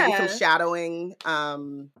 Yeah, maybe some shadowing.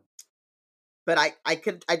 But but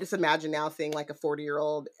I just imagine now seeing like a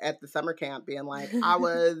 40-year-old at the summer camp being like, I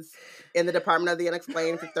was in the Department of the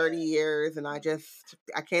Unexplained for 30 years and I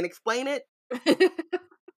can't explain it.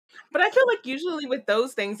 But I feel like usually with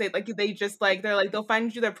those things, they'll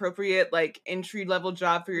find you the appropriate like entry level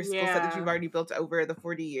job for your skill set that you've already built over the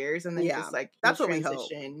 40 years, and then just like that's what we hope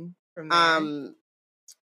from there.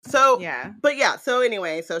 So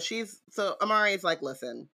anyway, so Amari's like,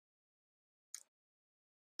 listen,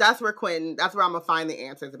 that's where I'm gonna find the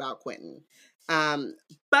answers about Quentin.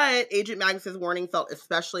 But Agent Magnus's warning felt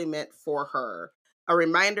especially meant for her, a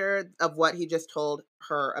reminder of what he just told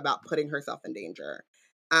her about putting herself in danger.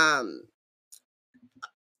 I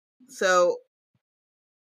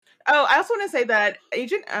also want to say that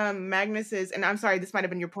Agent Magnus's, and I'm sorry, this might have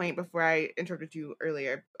been your point before I interrupted you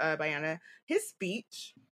earlier, Bayana. His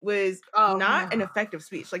speech was not an effective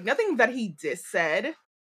speech. Like, nothing that he just said.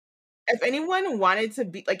 If anyone wanted to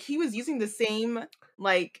be like, he was using the same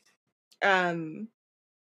like the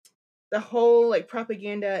whole like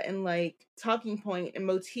propaganda and like talking point and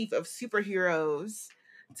motif of superheroes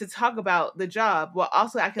to talk about the job, while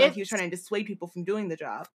also acting like he was trying to dissuade people from doing the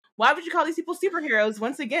job. Why would you call these people superheroes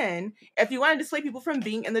once again if you want to dissuade people from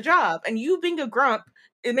being in the job? And you being a grump,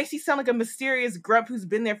 it makes you sound like a mysterious grump who's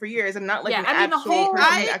been there for years and not like an actual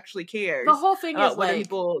person who actually cares. The whole thing is whether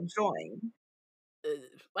people join.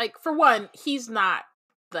 Like, for one, he's not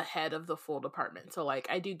the head of the full department, so like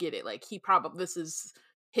I do get it. Like, this is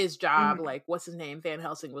his job. Like, what's his name? Van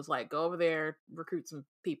Helsing was like, go over there, recruit some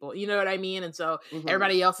people. You know what I mean? And so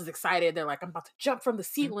everybody else is excited. They're like, I'm about to jump from the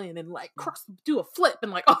ceiling and like do a flip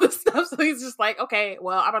and like all this stuff. So he's just like, okay,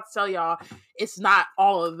 well, I'm about to tell y'all, it's not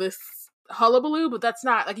all of this hullabaloo, but that's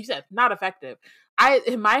not, like you said, not effective.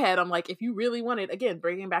 In my head, I'm like, if you really wanted, again,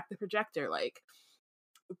 bringing back the projector, like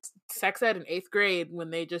sex ed in 8th grade, when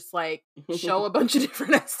they just like show a bunch of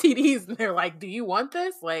different STDs and they're like, do you want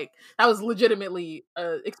this? Like, that was legitimately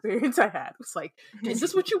an experience I had. It was like, is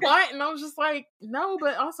this what you want? And I was just like, no,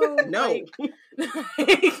 but also no. Like,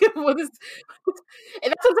 what is,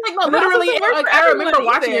 and that's like, no, literally, like, I remember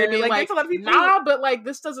watching it and being like, nah, but like,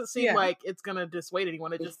 this doesn't seem like it's gonna dissuade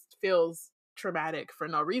anyone. It just feels traumatic for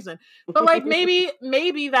no reason. But like, maybe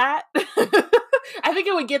that I think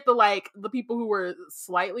it would get the people who were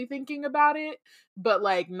slightly thinking about it, but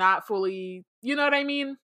like not fully, you know what I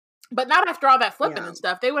mean? But not after all that flipping and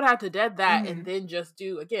stuff. They would have to dead that and then just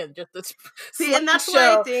do, again, just the and that's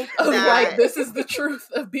show what I think of like, this is the truth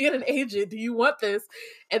of being an agent. Do you want this?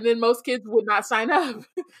 And then most kids would not sign up.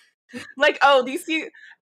 Like, oh, do you see?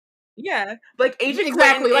 Yeah, like Agent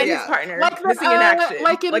exactly, like his partner, like missing in action,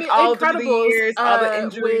 like in all Incredibles, the years, all the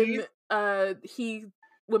injuries.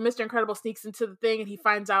 When Mr. Incredible sneaks into the thing and he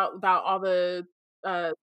finds out about all the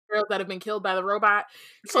girls that have been killed by the robot,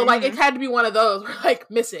 so like it had to be one of those where like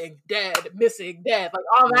missing, dead, like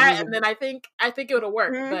all that, and then I think it would have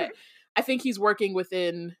worked, but I think he's working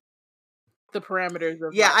within the parameters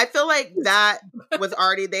of I feel like that was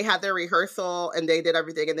already, they had their rehearsal and they did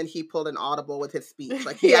everything, and then he pulled an audible with his speech.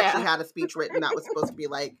 Like, he actually had a speech written that was supposed to be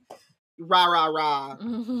like rah rah rah,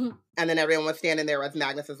 and then everyone was standing there as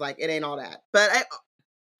Magnus is like, it ain't all that. But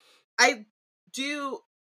I do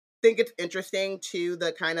think it's interesting too,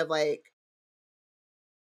 the kind of like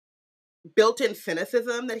built-in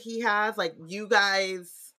cynicism that he has. Like, you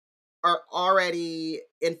guys are already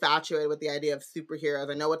infatuated with the idea of superheroes.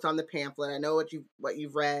 I know what's on the pamphlet. I know what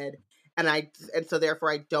you've read, and so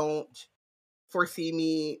therefore I don't foresee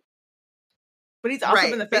me. But he's also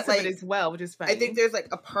been the face of it as well, which is funny. I think there's like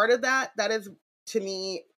a part of that is, to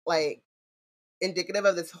me, like indicative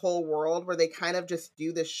of this whole world where they kind of just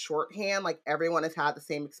do this shorthand, like everyone has had the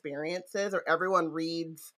same experiences, or everyone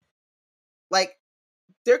reads. Like,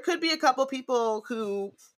 there could be a couple people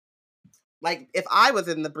who, like, if I was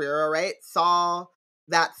in the bureau, right, saw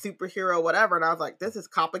that superhero, whatever, and I was like, this is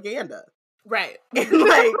propaganda. Right. And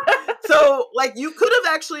like, so, like, you could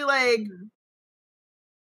have actually, like,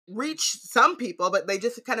 reached some people, but they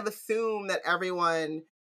just kind of assume that everyone.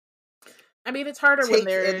 I mean, it's harder when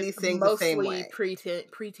they're mostly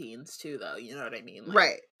preteens, too, though. You know what I mean? Like,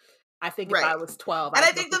 right. I think if I was 12, and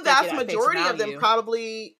I think the vast majority of them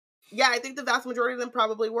probably... Yeah, I think the vast majority of them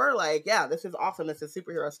probably were like, yeah, this is awesome, this is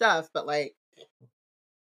superhero stuff, but like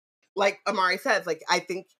Amari says, like, I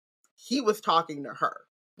think he was talking to her.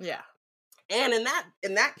 Yeah. And in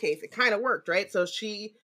that case, it kind of worked, right? So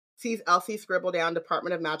she sees Elsie scribble down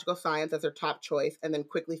Department of Magical Science as her top choice and then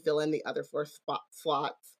quickly fill in the other floor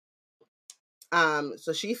slots.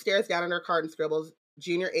 So she stares down at her card and scribbles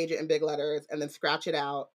junior agent in big letters and then scratch it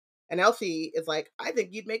out. And Elsie is like, I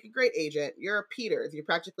think you'd make a great agent. You're a Peters. You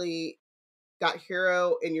practically got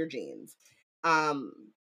hero in your genes.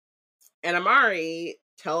 And Amari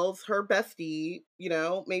tells her bestie,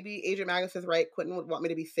 maybe Agent Magnus is right. Quentin would want me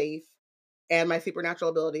to be safe, and my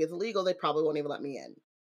supernatural ability is illegal. They probably won't even let me in.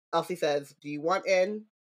 Elsie says, do you want in?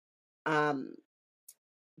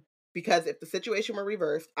 Because if the situation were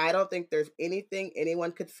reversed, I don't think there's anything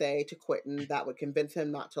anyone could say to Quentin that would convince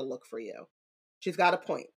him not to look for you. She's got a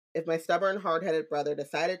point. If my stubborn, hard-headed brother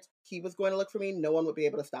decided he was going to look for me, no one would be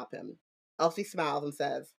able to stop him. Elsie smiles and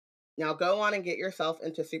says, now go on and get yourself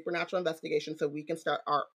into supernatural investigation so we can start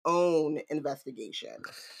our own investigation.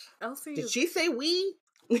 Elsie Did she say we?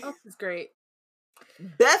 Elsie's great.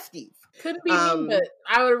 Besties. Couldn't be me, but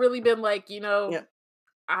I would have really been like, yeah.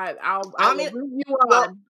 I'll move you on.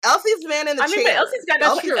 Well, Elsie's man in the chair. But Elsie's got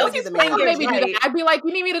Elsie's playing it right. I'd be like,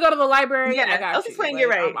 you need me to go to the library? Yeah, Elsie's playing it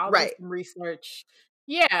right. I'll do some research.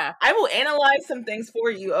 Yeah. I will analyze some things for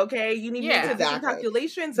you, okay? You need me to do some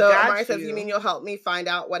calculations? So Amari says, you mean you'll help me find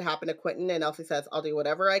out what happened to Quentin? And Elsie says, I'll do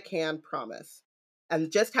whatever I can, promise.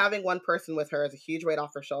 And just having one person with her is a huge weight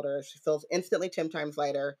off her shoulders. She feels instantly 10 times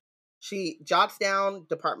lighter. She jots down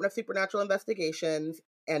Department of Supernatural Investigations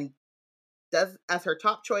and does as her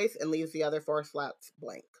top choice and leaves the other 4 slots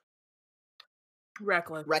blank.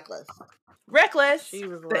 Reckless. She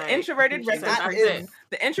was the introverted reckless.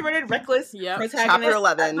 The introverted reckless protagonist. Chapter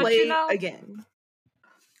 11. Play again.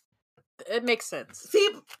 It makes sense. See,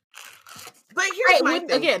 but here's my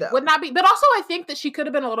thing, again, would not be. But also, I think that she could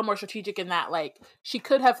have been a little more strategic in that. Like, she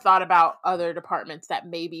could have thought about other departments that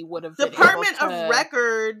maybe would have Department of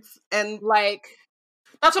Records and like.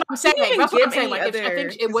 That's what I'm saying. That's what I'm saying. Like, I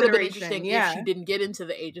think it would have been interesting if she didn't get into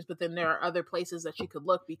the agents, but then there are other places that she could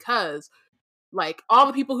look because. Like, all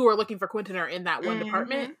the people who are looking for Quentin are in that one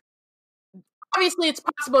department. Obviously, it's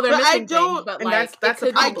possible they're missing things, but like,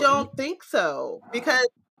 I don't think so. Because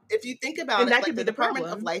if you think about it, like, the Department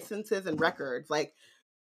of Licenses and Records, like,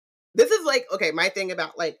 this is like, okay, my thing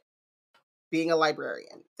about, like, being a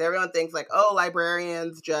librarian. So everyone thinks, like, oh,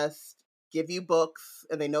 librarians just give you books,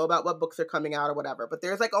 and they know about what books are coming out or whatever. But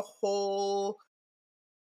there's, like, a whole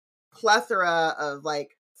plethora of,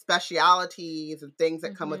 like, specialities and things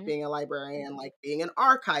that come with being a librarian, like being an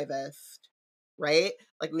archivist, right?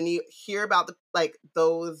 Like when you hear about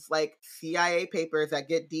those like CIA papers that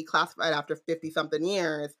get declassified after 50 something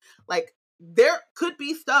years, like there could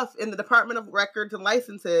be stuff in the Department of Records and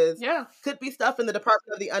Licenses, could be stuff in the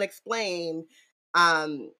Department of the Unexplained,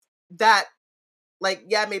 that like,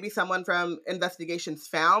 maybe someone from investigations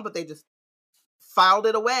found, but they just filed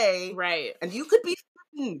it away. Right. And you could be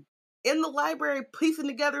in the library piecing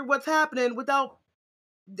together what's happening without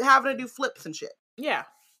having to do flips and shit. Yeah,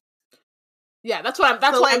 that's what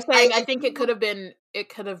I'm saying. I think it could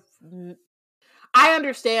have I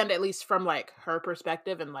understand, at least from like her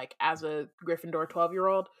perspective and like as a Gryffindor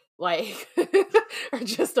 12-year-old, like or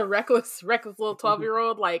just a reckless little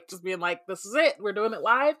 12-year-old, like just being like, this is it, we're doing it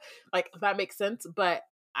live. Like, that makes sense. But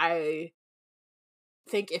I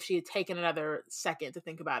think if she had taken another second to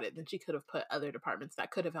think about it, then she could have put other departments that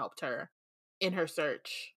could have helped her in her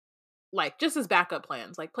search, like just as backup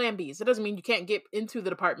plans, like plan Bs. It doesn't mean you can't get into the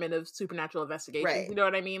Department of Supernatural Investigations. Right. You know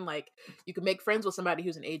what I mean? Like, you can make friends with somebody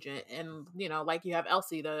who's an agent, and like you have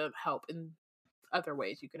Elsie to help in other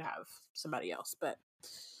ways. You could have somebody else, but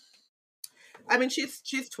I mean, she's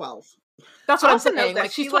 12. That's what I'm saying.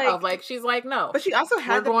 Like, she's 12. Like, she's like, no. But she also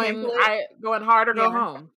had going hard or go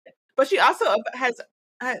home. But she also has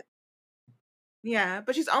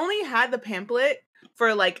but she's only had the pamphlet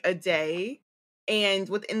for like a day, and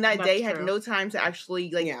within that day had no time to actually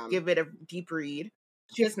give it a deep read.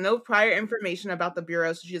 She has no prior information about the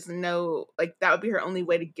bureau, so she doesn't know, like, that would be her only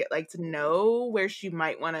way to get to know where she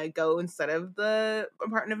might want to go instead of the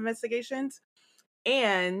Department of Investigations.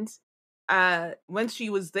 And once she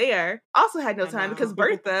was there, also had no time because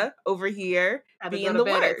Bertha over here be in the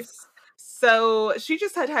waters. So she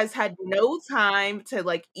just has had no time to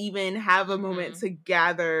like even have a moment to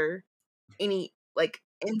gather any like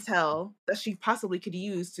intel that she possibly could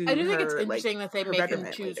use to. I do think it's interesting that they make them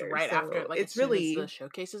choose right after, like, it's really the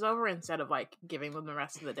showcase is over, instead of like giving them the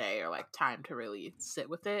rest of the day or like time to really sit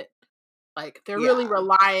with it. Like, they're really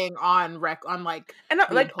relying on like, and the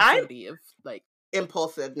impulsivity of like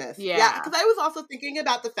impulsiveness. Yeah, because I was also thinking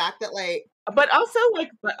about the fact that like, but also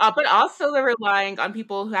they're relying on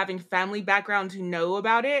people who having family background who know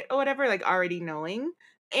about it or whatever, like already knowing.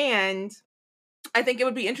 And I think it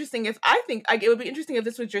would be interesting if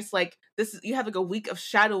this was just like this. You have like a week of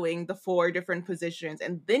shadowing the 4 different positions,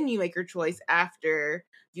 and then you make your choice after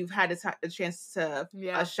you've had a chance to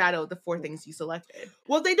shadow the 4 things you selected.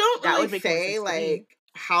 Well, they don't really say like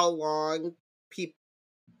how long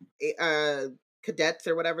cadets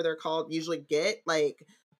or whatever they're called usually get. Like,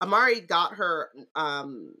 Amari got her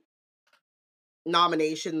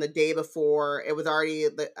nomination the day before. It was already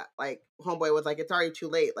like homeboy was like, it's already too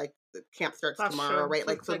late. Like the camp starts tomorrow, right?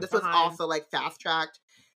 Like so, this was also like fast tracked.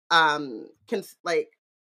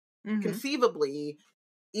 Conceivably,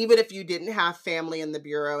 even if you didn't have family in the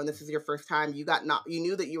bureau and this is your first time, you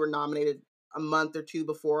knew that you were nominated a month or two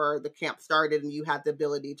before the camp started, and you had the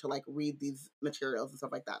ability to like read these materials and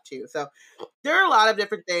stuff like that too. So there are a lot of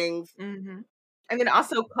different things. Mm-hmm. And then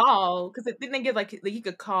also call, because it didn't give like you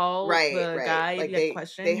could call the guy like if you had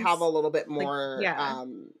questions. They have a little bit more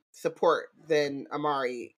support than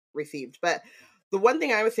Amari received. But the one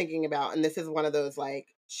thing I was thinking about, and this is one of those like,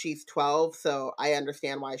 she's 12, so I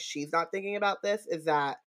understand why she's not thinking about this, is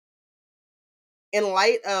that in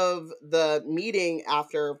light of the meeting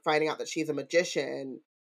after finding out that she's a magician,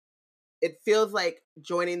 it feels like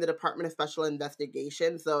joining the Department of Special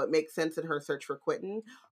Investigations, so it makes sense in her search for Quentin,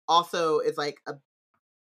 also is like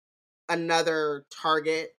another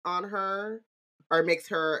target on her, or makes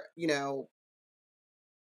her, you know,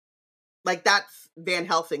 like that's Van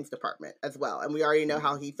Helsing's department as well. And we already know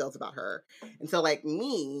how he feels about her. And so like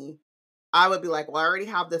me, I would be like, well, I already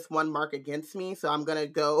have this one mark against me, so I'm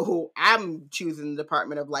choosing the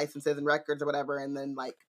Department of Licenses and Records or whatever, and then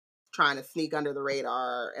like trying to sneak under the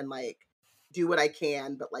radar and like do what I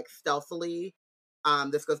can, but like stealthily.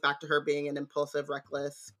 This goes back to her being an impulsive,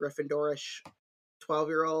 reckless, Gryffindorish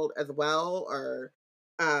 12-year-old as well, or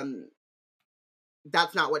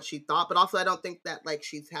that's not what she thought. But also I don't think that like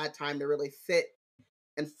she's had time to really sit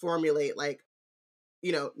and formulate like,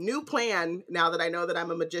 you know, new plan now that I know that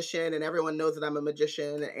I'm a magician and everyone knows that I'm a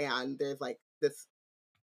magician and there's like this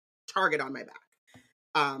target on my back.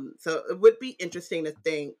 So it would be interesting to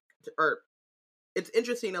think, or it's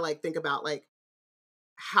interesting to like think about like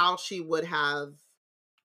how she would have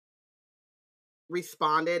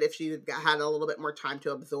responded if she had a little bit more time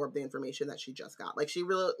to absorb the information that she just got. Like she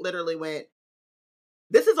really literally went,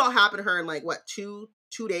 this has all happened to her in like what, two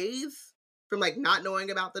days from like not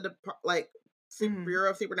knowing about the Bureau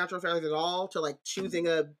of Supernatural Affairs at all to like choosing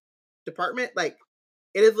a department. Like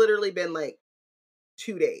it has literally been like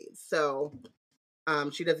 2 days. So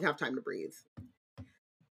she doesn't have time to breathe.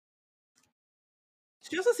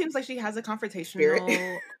 She also seems like she has a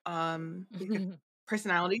confrontational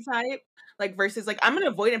personality type, like versus like I'm an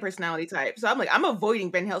avoidant personality type. So I'm like, I'm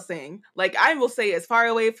avoiding Van Helsing. Like I will stay as far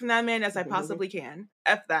away from that man as I possibly can.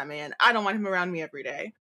 F that man. I don't want him around me every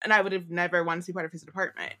day. And I would have never wanted to be part of his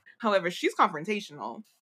department. However, she's confrontational.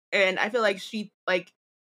 And I feel like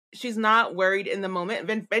she's not worried in the moment.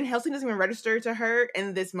 Van Helsing doesn't even register to her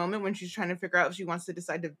in this moment when she's trying to figure out if she wants to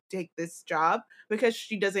decide to take this job, because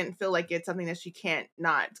she doesn't feel like it's something that she can't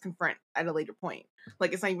not confront at a later point.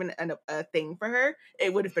 Like it's not even a thing for her.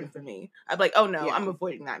 It would have been for me. I'd be like, oh no, I'm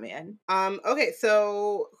avoiding that man. Okay,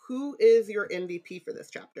 so who is your MVP for this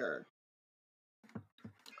chapter?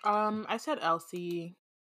 I said Elsie,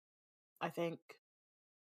 I think.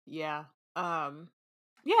 Yeah.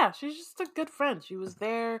 Yeah, she's just a good friend. She was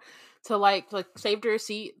there to like saved her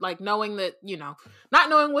seat, like knowing that, you know,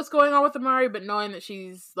 not knowing what's going on with Amari, but knowing that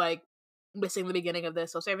she's like missing the beginning of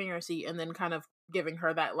this, so saving her seat and then kind of giving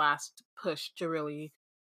her that last push to really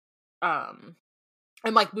and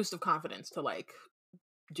like boost of confidence to like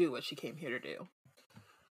do what she came here to do.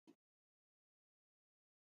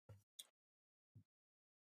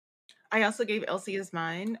 I also gave Elsie as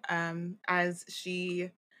mine, as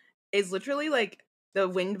she is literally like the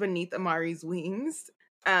wind beneath Amari's wings,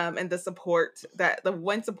 and the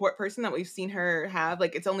one support person that we've seen her have.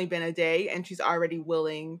 Like it's only been a day and she's already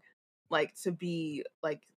willing like to be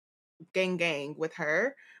like gang with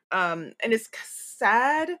her. And it's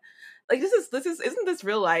sad. Like this is isn't this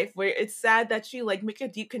real life where it's sad that you like make a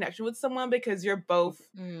deep connection with someone because you're both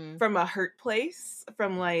from a hurt place,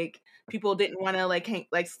 from like people didn't want to like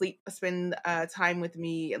spend time with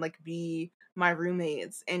me and like be my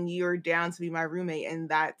roommates, and you're down to be my roommate, and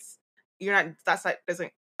that's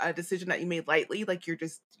doesn't a decision that you made lightly. Like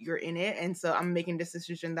you're in it, and so I'm making this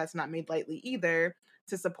decision that's not made lightly either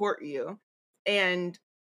to support you. And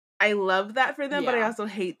I love that for them, but I also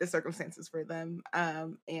hate the circumstances for them.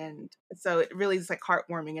 And so it really is like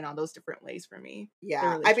heartwarming in all those different ways for me.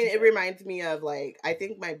 Yeah. I mean, it reminds me of like, I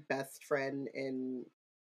think my best friend and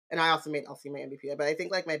I also made Elsie my MVP, but I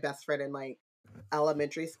think like my best friend in like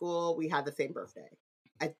elementary school, we had the same birthday.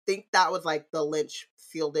 I think that was like the Lynch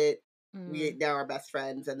sealed it. We now are best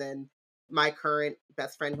friends. And then my current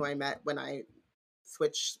best friend who I met when I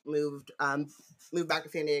moved back to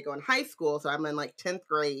San Diego in high school, so I'm in like 10th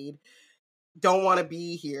grade, don't want to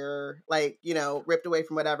be here, like, you know, ripped away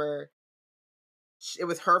from whatever. It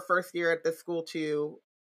was her first year at this school too,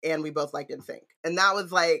 and we both liked NSYNC, and that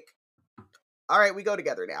was like all right, we go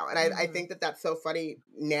together now. And I think that that's so funny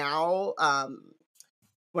now.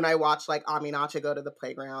 When I watch like Aminacha go to the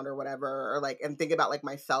playground or whatever, or like, and think about like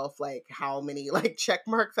myself, like how many like check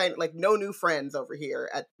marks like no new friends over here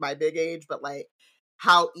at my big age, but like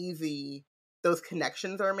how easy those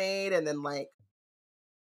connections are made. And then like,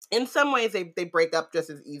 in some ways they break up just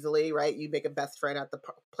as easily, right? You make a best friend at the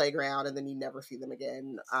playground and then you never see them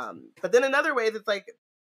again. But then in other ways it's like,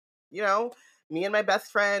 you know, me and my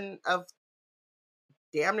best friend of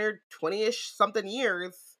damn near 20-ish something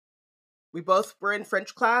years, we both were in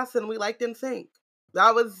French class and we liked NSYNC.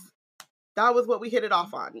 That was what we hit it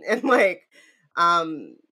off on. And like,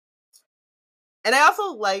 and I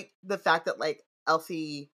also like the fact that like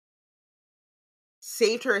Elsie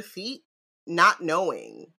saved her seat not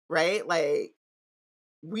knowing, right? Like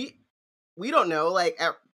we don't know, like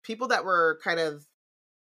people that were kind of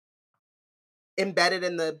embedded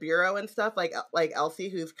in the bureau and stuff, like Elsie,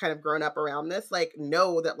 who's kind of grown up around this, like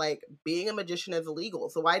know that like being a magician is illegal.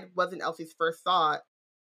 So why wasn't Elsie's first thought,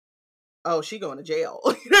 oh, she going to jail?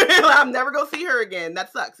 I'm never gonna see her again.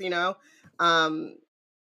 That sucks, you know?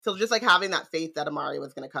 So just like having that faith that Amari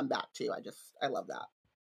was gonna come back to, I love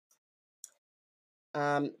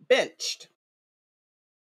that. Benched.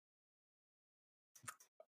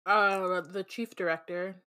 The chief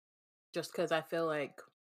director, just because I feel like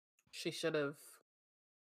she should have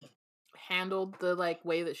handled the like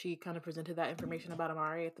way that she kind of presented that information about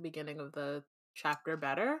Amari at the beginning of the chapter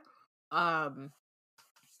better. I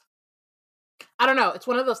don't know. It's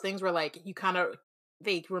one of those things where like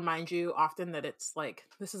they remind you often that it's like,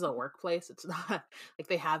 this is a workplace. It's not like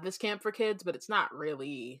they have this camp for kids, but it's not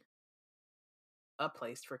really a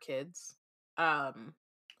place for kids. And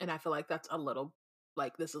I feel like that's a little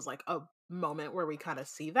like, this is like a moment where we kind of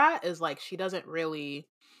see that is like, she doesn't really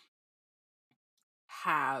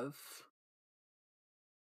have,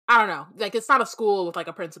 I don't know, like it's not a school with like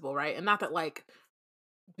a principal, right? And not that like,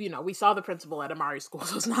 you know, we saw the principal at Amari school,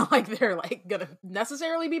 so it's not like they're like gonna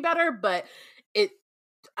necessarily be better, but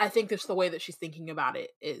I think just the way that she's thinking about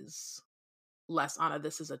it is less on a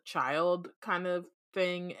this is a child kind of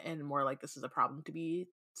thing and more like this is a problem to be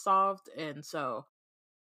solved. And so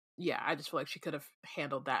yeah, I just feel like she could have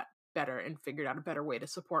handled that better and figured out a better way to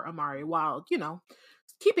support Amari while, you know,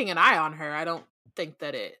 keeping an eye on her. I don't think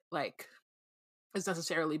that it like is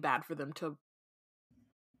necessarily bad for them to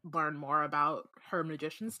learn more about her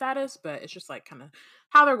magician status, but it's just like kind of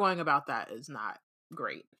how they're going about that is not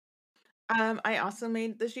great. I also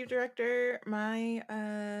made the chief director my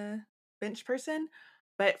bench person,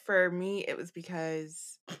 but for me it was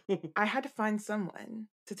because I had to find someone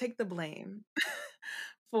to take the blame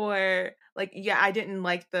for like, yeah, I didn't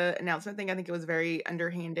like the announcement thing. I think it was very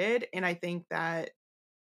underhanded, and I think that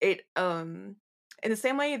it in the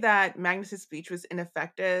same way that Magnus's speech was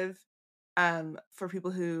ineffective for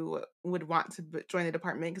people who would want to join the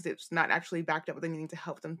department because it's not actually backed up with anything to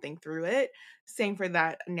help them think through it. Same for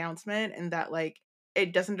that announcement, and that like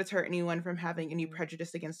it doesn't deter anyone from having any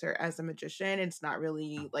prejudice against her as a magician. It's not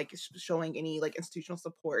really like showing any like institutional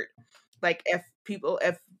support. Like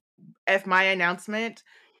if my announcement,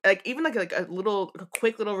 like even like a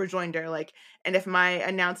quick little rejoinder, like, and if my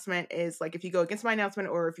announcement is like, if you go against my announcement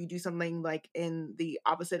or if you do something like in the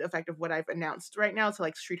opposite effect of what I've announced right now to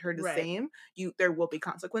like treat her the same, there will be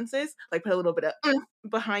consequences. Like put a little bit of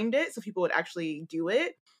behind it so people would actually do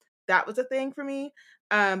it. That was a thing for me.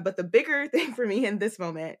 But the bigger thing for me in this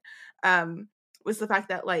moment was the fact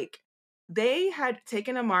that like they had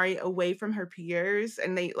taken Amari away from her peers,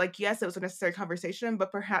 and they like, yes, it was a necessary conversation, but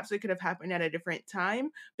perhaps it could have happened at a different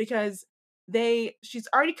time because she's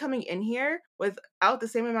already coming in here without the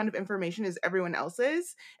same amount of information as everyone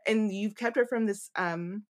else's, and you've kept her from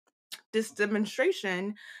this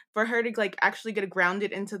demonstration for her to like actually get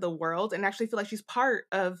grounded into the world and actually feel like she's part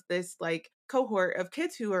of this like cohort of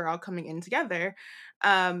kids who are all coming in together.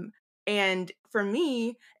 And for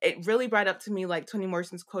me, it really brought up to me like Toni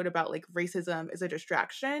Morrison's quote about like racism is a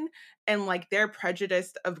distraction, and like their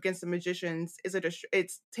prejudice against the magicians is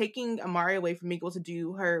it's taking Amari away from being able to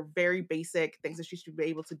do her very basic things that she should be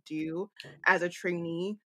able to do as a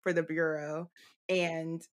trainee for the bureau.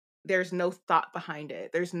 And there's no thought behind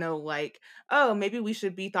it. There's no like, oh, maybe we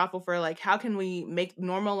should be thoughtful for like, how can we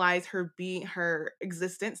normalize her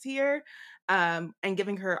existence here, and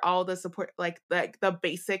giving her all the support, like the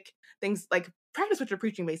basic things, like practice what you're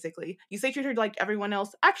preaching. Basically, you say treat her like everyone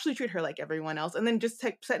else, actually treat her like everyone else, and then just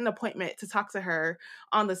set an appointment to talk to her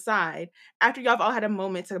on the side after y'all have all had a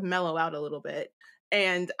moment to mellow out a little bit.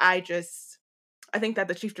 And I think that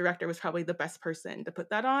the chief director was probably the best person to put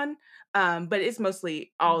that on. But it's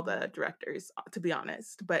mostly all the directors, to be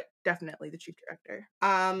honest, but definitely the chief director.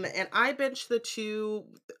 And I benched the 2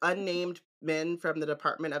 unnamed men from the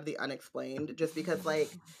Department of the Unexplained just because, like,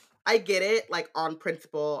 I get it, like, on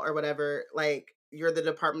principle or whatever, like, you're the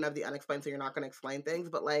Department of the Unexplained, so you're not going to explain things,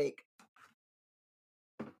 but, like,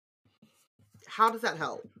 how does that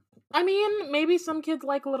help? I mean, maybe some kids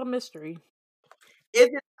like a little mystery. Is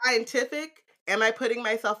it scientific? Am I putting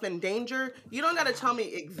myself in danger? You don't got to tell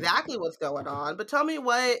me exactly what's going on, but tell me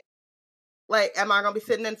what, like, am I going to be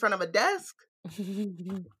sitting in front of a desk?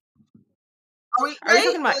 Are we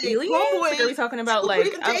talking about aliens? Like, are we talking about like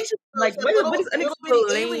what is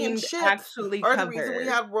unexplained actually cover? Or the reason we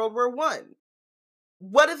had World War I.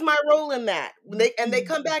 What is my role in that? They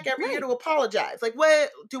come back every year to apologize. Like,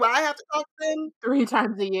 what do I have to talk to them 3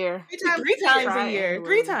 times a year? 3 times a year.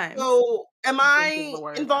 3 times. So, am I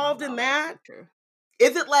involved in that?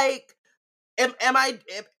 Is it like, am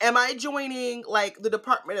I joining like the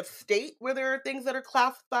Department of State where there are things that are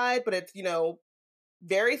classified, but it's, you know,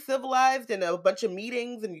 very civilized and a bunch of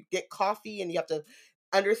meetings and you get coffee and you have to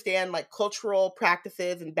understand like cultural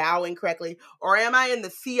practices and bowing correctly? Or am I in the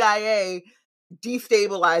CIA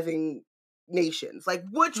destabilizing nations? Like,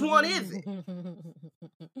 which one is it?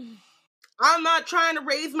 I'm not trying to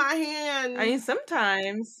raise my hand. I mean,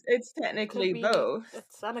 sometimes it's technically both.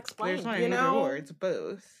 It's unexplained. You know, it's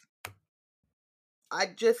both. I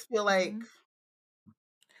just feel like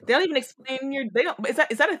they don't even explain is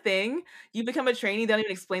that a thing? You become a trainee, they don't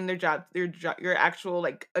even explain their job, your actual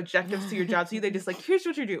like objectives to your job to you. They just like, here's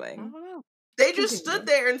what you're doing. They just stood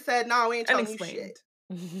there and said, "No, we ain't telling you shit.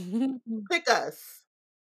 Pick us."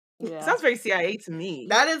 Yeah. Sounds very CIA to me.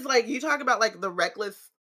 That is like, you talk about like the reckless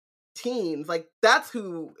teens, like that's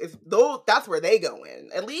where they go in.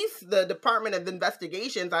 At least the Department of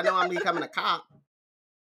Investigations, I know I'm becoming a cop.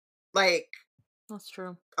 Like, that's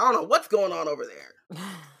true. I don't know what's going on over there.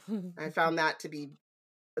 I found that to be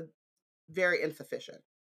very insufficient.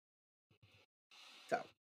 So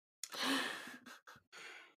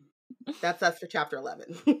that's us for chapter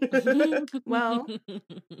 11.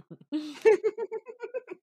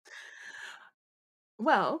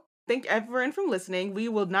 Well, thank everyone for listening. We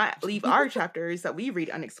will not leave our chapters that we read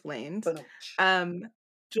unexplained.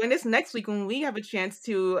 Join us next week when we have a chance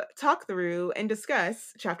to talk through and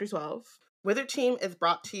discuss chapter 12. Wizard Team is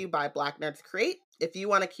brought to you by Black Nerds Create. If you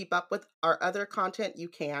want to keep up with our other content, you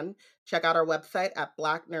can. Check out our website at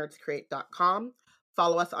blacknerdscreate.com.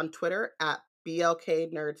 Follow us on Twitter at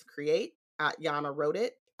BLKNerdsCreate, at Yana Wrote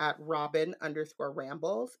It, at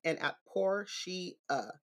Robin_Rambles, and at Poor She.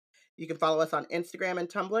 You can follow us on Instagram and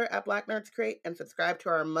Tumblr at Black Nerds Create and subscribe to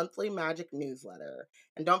our monthly magic newsletter.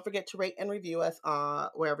 And don't forget to rate and review us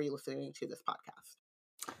wherever you're listening to this podcast.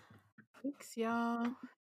 Thanks, y'all.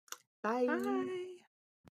 Bye.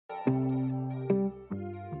 Bye.